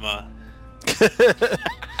the grandma.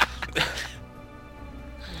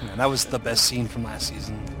 Man, that was the best scene from last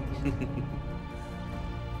season.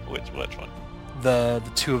 Which one? The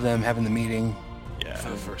two of them having the meeting. Yeah. For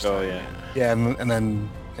the first Oh, time. yeah. Yeah, and then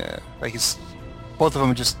it's both of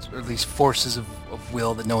them are just or at least forces of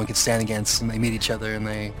will that no one can stand against, and they meet each other, and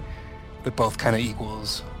they're both kind of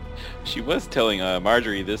equals. She was telling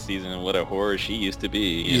Marjorie this season what a horror she used to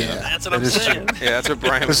be. you know? That's what that I'm is saying. true. Yeah, that's what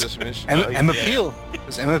Brian was Because just mentioning. Emma yeah. Peel. It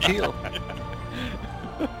was Emma Peel.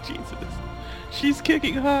 Jesus. She's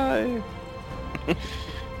kicking high. But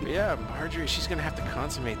yeah, Marjorie, she's gonna have to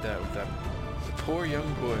consummate that with that poor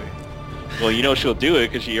young boy. Well, she'll do it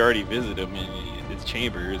because she already visited him in his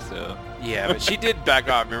chambers. So. Yeah, but she did back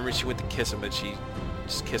off. Remember, she went to kiss him, but she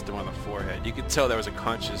just kissed him on the forehead. You could tell there was a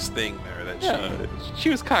conscious thing there that Yeah, she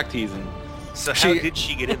was cock teasing. So how She- did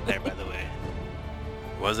she get in there, by the way?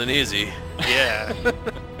 she wasn't easy. Yeah.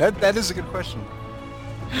 That is a good question.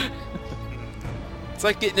 It's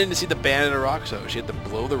like getting in to see the band at a rock show. She had to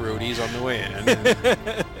blow the roadies on the way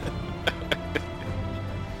in.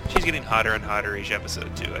 She's getting hotter and hotter each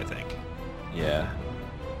episode, too, I think. Yeah,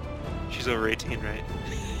 She's over 18, right?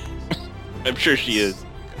 I'm sure she is.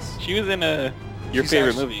 She was in your She's favorite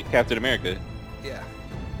actually- movie, Captain America. Yeah.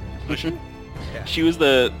 Was she? Yeah. She was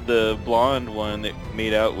the blonde one that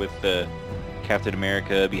made out with Captain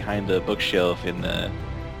America behind the bookshelf in the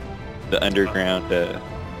underground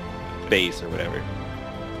base or whatever.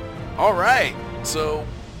 All right, so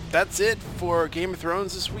that's it for Game of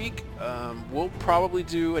Thrones this week. We'll probably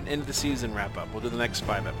do an end of the season wrap up. We'll do the next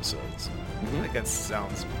 5 episodes. I think that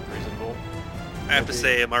sounds reasonable. I have to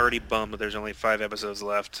say, I'm already bummed that there's only 5 episodes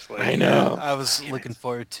left. Like, I know. I was looking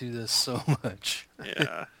forward to this so much.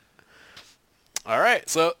 Yeah. All right,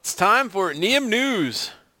 so it's time for Neum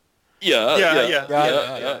News. Yeah.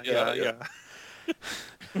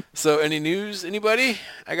 So any news, anybody?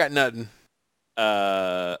 I got nothing.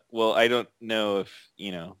 Well, I don't know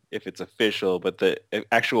if it's official, but the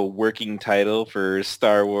actual working title for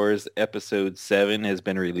Star Wars Episode 7 has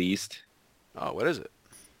been released. Oh, what is it?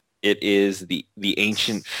 It is the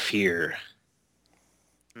Ancient Fear.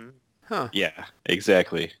 Huh. Yeah,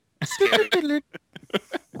 exactly. So anyway,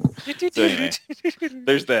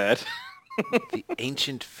 there's that. The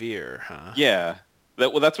Ancient Fear, huh? Yeah.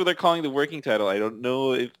 That's what they're calling the working title. I don't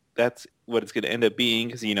know if that's what it's going to end up being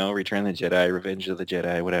because, Return of the Jedi, Revenge of the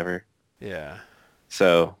Jedi, whatever. Yeah.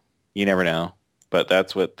 So you never know. But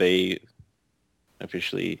that's what they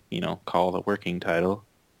officially, call the working title.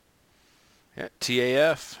 Yeah,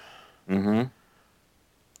 TAF. Mm-hmm.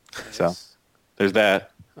 So there's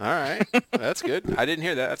that. All right. That's good. I didn't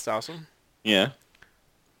hear that. That's awesome. Yeah.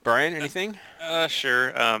 Brian, anything?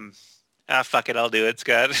 Sure. Fuck it, I'll do it,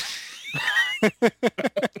 Scott.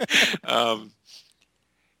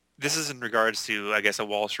 This is in regards to, I guess, a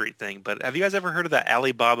Wall Street thing, but have you guys ever heard of the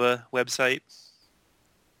Alibaba website?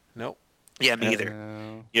 Nope. Yeah, me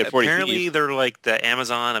either. Yeah, 40 Apparently, Thieves. they're like the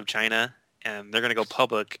Amazon of China, and they're going to go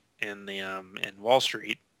public in the in Wall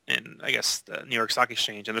Street, in I guess the New York Stock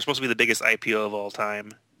Exchange, and they're supposed to be the biggest IPO of all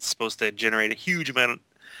time. It's supposed to generate a huge amount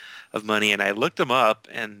of money, and I looked them up,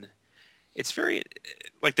 and it's very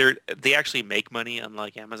like they actually make money,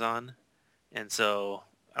 unlike Amazon, and so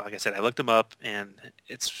like I said, I looked them up, and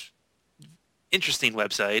it's interesting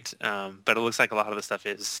website, but it looks like a lot of the stuff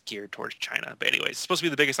is geared towards China. But anyways, it's supposed to be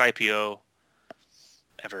the biggest IPO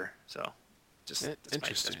ever, so just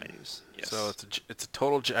Interesting. That's my news. Yes. So it's a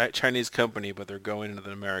total Chinese company, but they're going into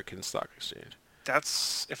the American stock exchange.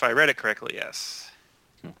 That's, if I read it correctly, yes.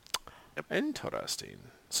 Interesting.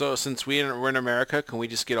 So since we're in America, can we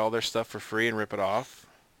just get all their stuff for free and rip it off?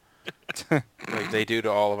 Like they do to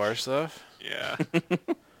all of our stuff? Yeah.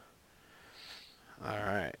 All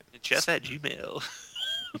right. Jeff at Gmail.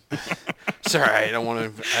 Sorry, I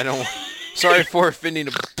don't. Sorry for offending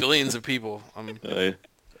billions of people. I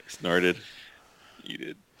snorted. You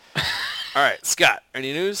did. All right, Scott.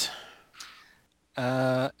 Any news?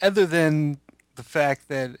 Other than the fact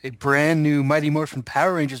that a brand new Mighty Morphin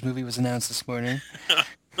Power Rangers movie was announced this morning.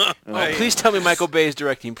 Oh, please tell me Michael Bay is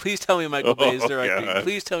directing. Please tell me Michael Bay is Oh, directing. God.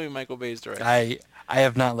 Please tell me Michael Bay is directing. I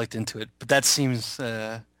have not looked into it, but that seems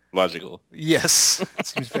Logical. yes, it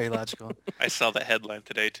seems very logical. I saw that headline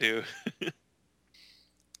today too.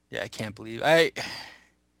 Yeah, I can't believe I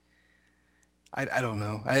don't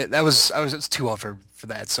know. I was too old for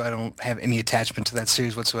that, so I don't have any attachment to that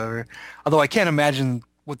series whatsoever. Although I can't imagine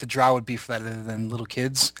what the draw would be for that other than little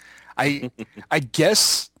kids. I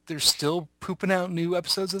guess they're still pooping out new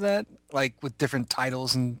episodes of that, like with different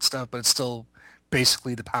titles and stuff, but it's still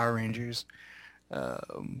basically the Power Rangers.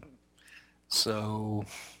 So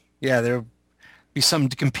yeah, there'll be something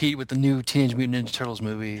to compete with the new Teenage Mutant Ninja Turtles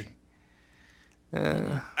movie.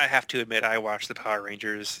 I have to admit, I watched the Power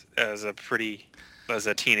Rangers as a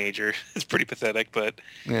teenager. It's pretty pathetic, but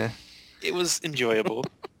Yeah, it was enjoyable.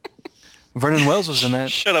 Vernon Wells was in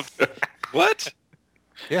that. Shut up. What?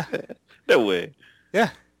 Yeah, No way. yeah,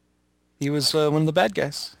 he was one of the bad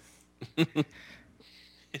guys.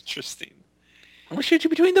 Interesting. I'm gonna shoot you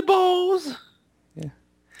between the balls.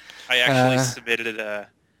 I actually submitted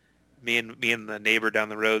me and the neighbor down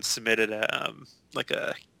the road submitted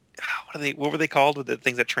what were they called? The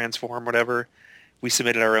things that transform, whatever. We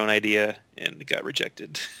submitted our own idea and it got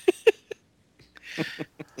rejected.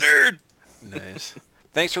 Nerd. Nice.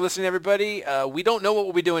 Thanks for listening, everybody. We don't know what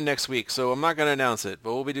we'll be doing next week, so I'm not going to announce it,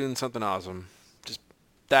 but we'll be doing something awesome. Just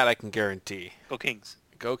that I can guarantee. Go Kings.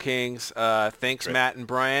 Go Kings. Thanks, Great. Matt and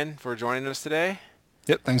Brian, for joining us today.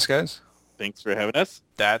 Yep, thanks guys. Thanks for having us.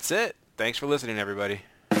 That's it. Thanks for listening, everybody.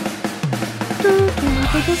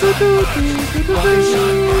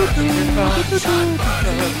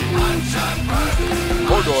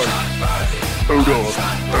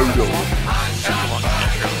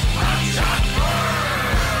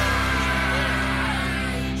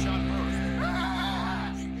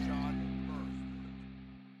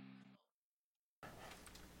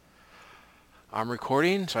 I'm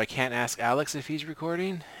recording, so I can't ask Alex if he's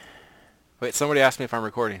recording. Wait, somebody asked me if I'm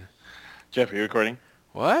recording. Jeff, are you recording?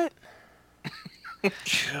 What?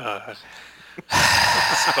 God.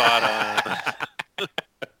 Spot on.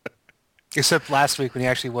 Except last week when he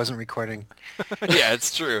actually wasn't recording. Yeah,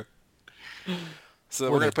 it's true. So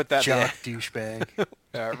What we're going a to put that jock douchebag.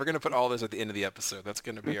 we're going to put all this at the end of the episode. That's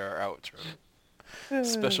going to be our outro.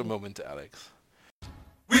 Special moment to Alex.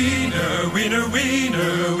 Wiener, wiener,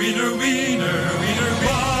 wiener, wiener, wiener, wiener,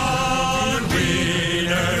 one wiener.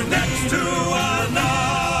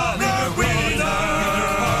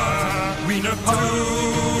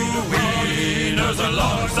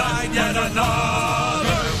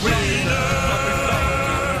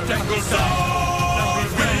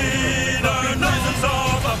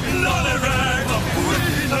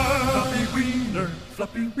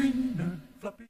 Floppy wiener, floppy.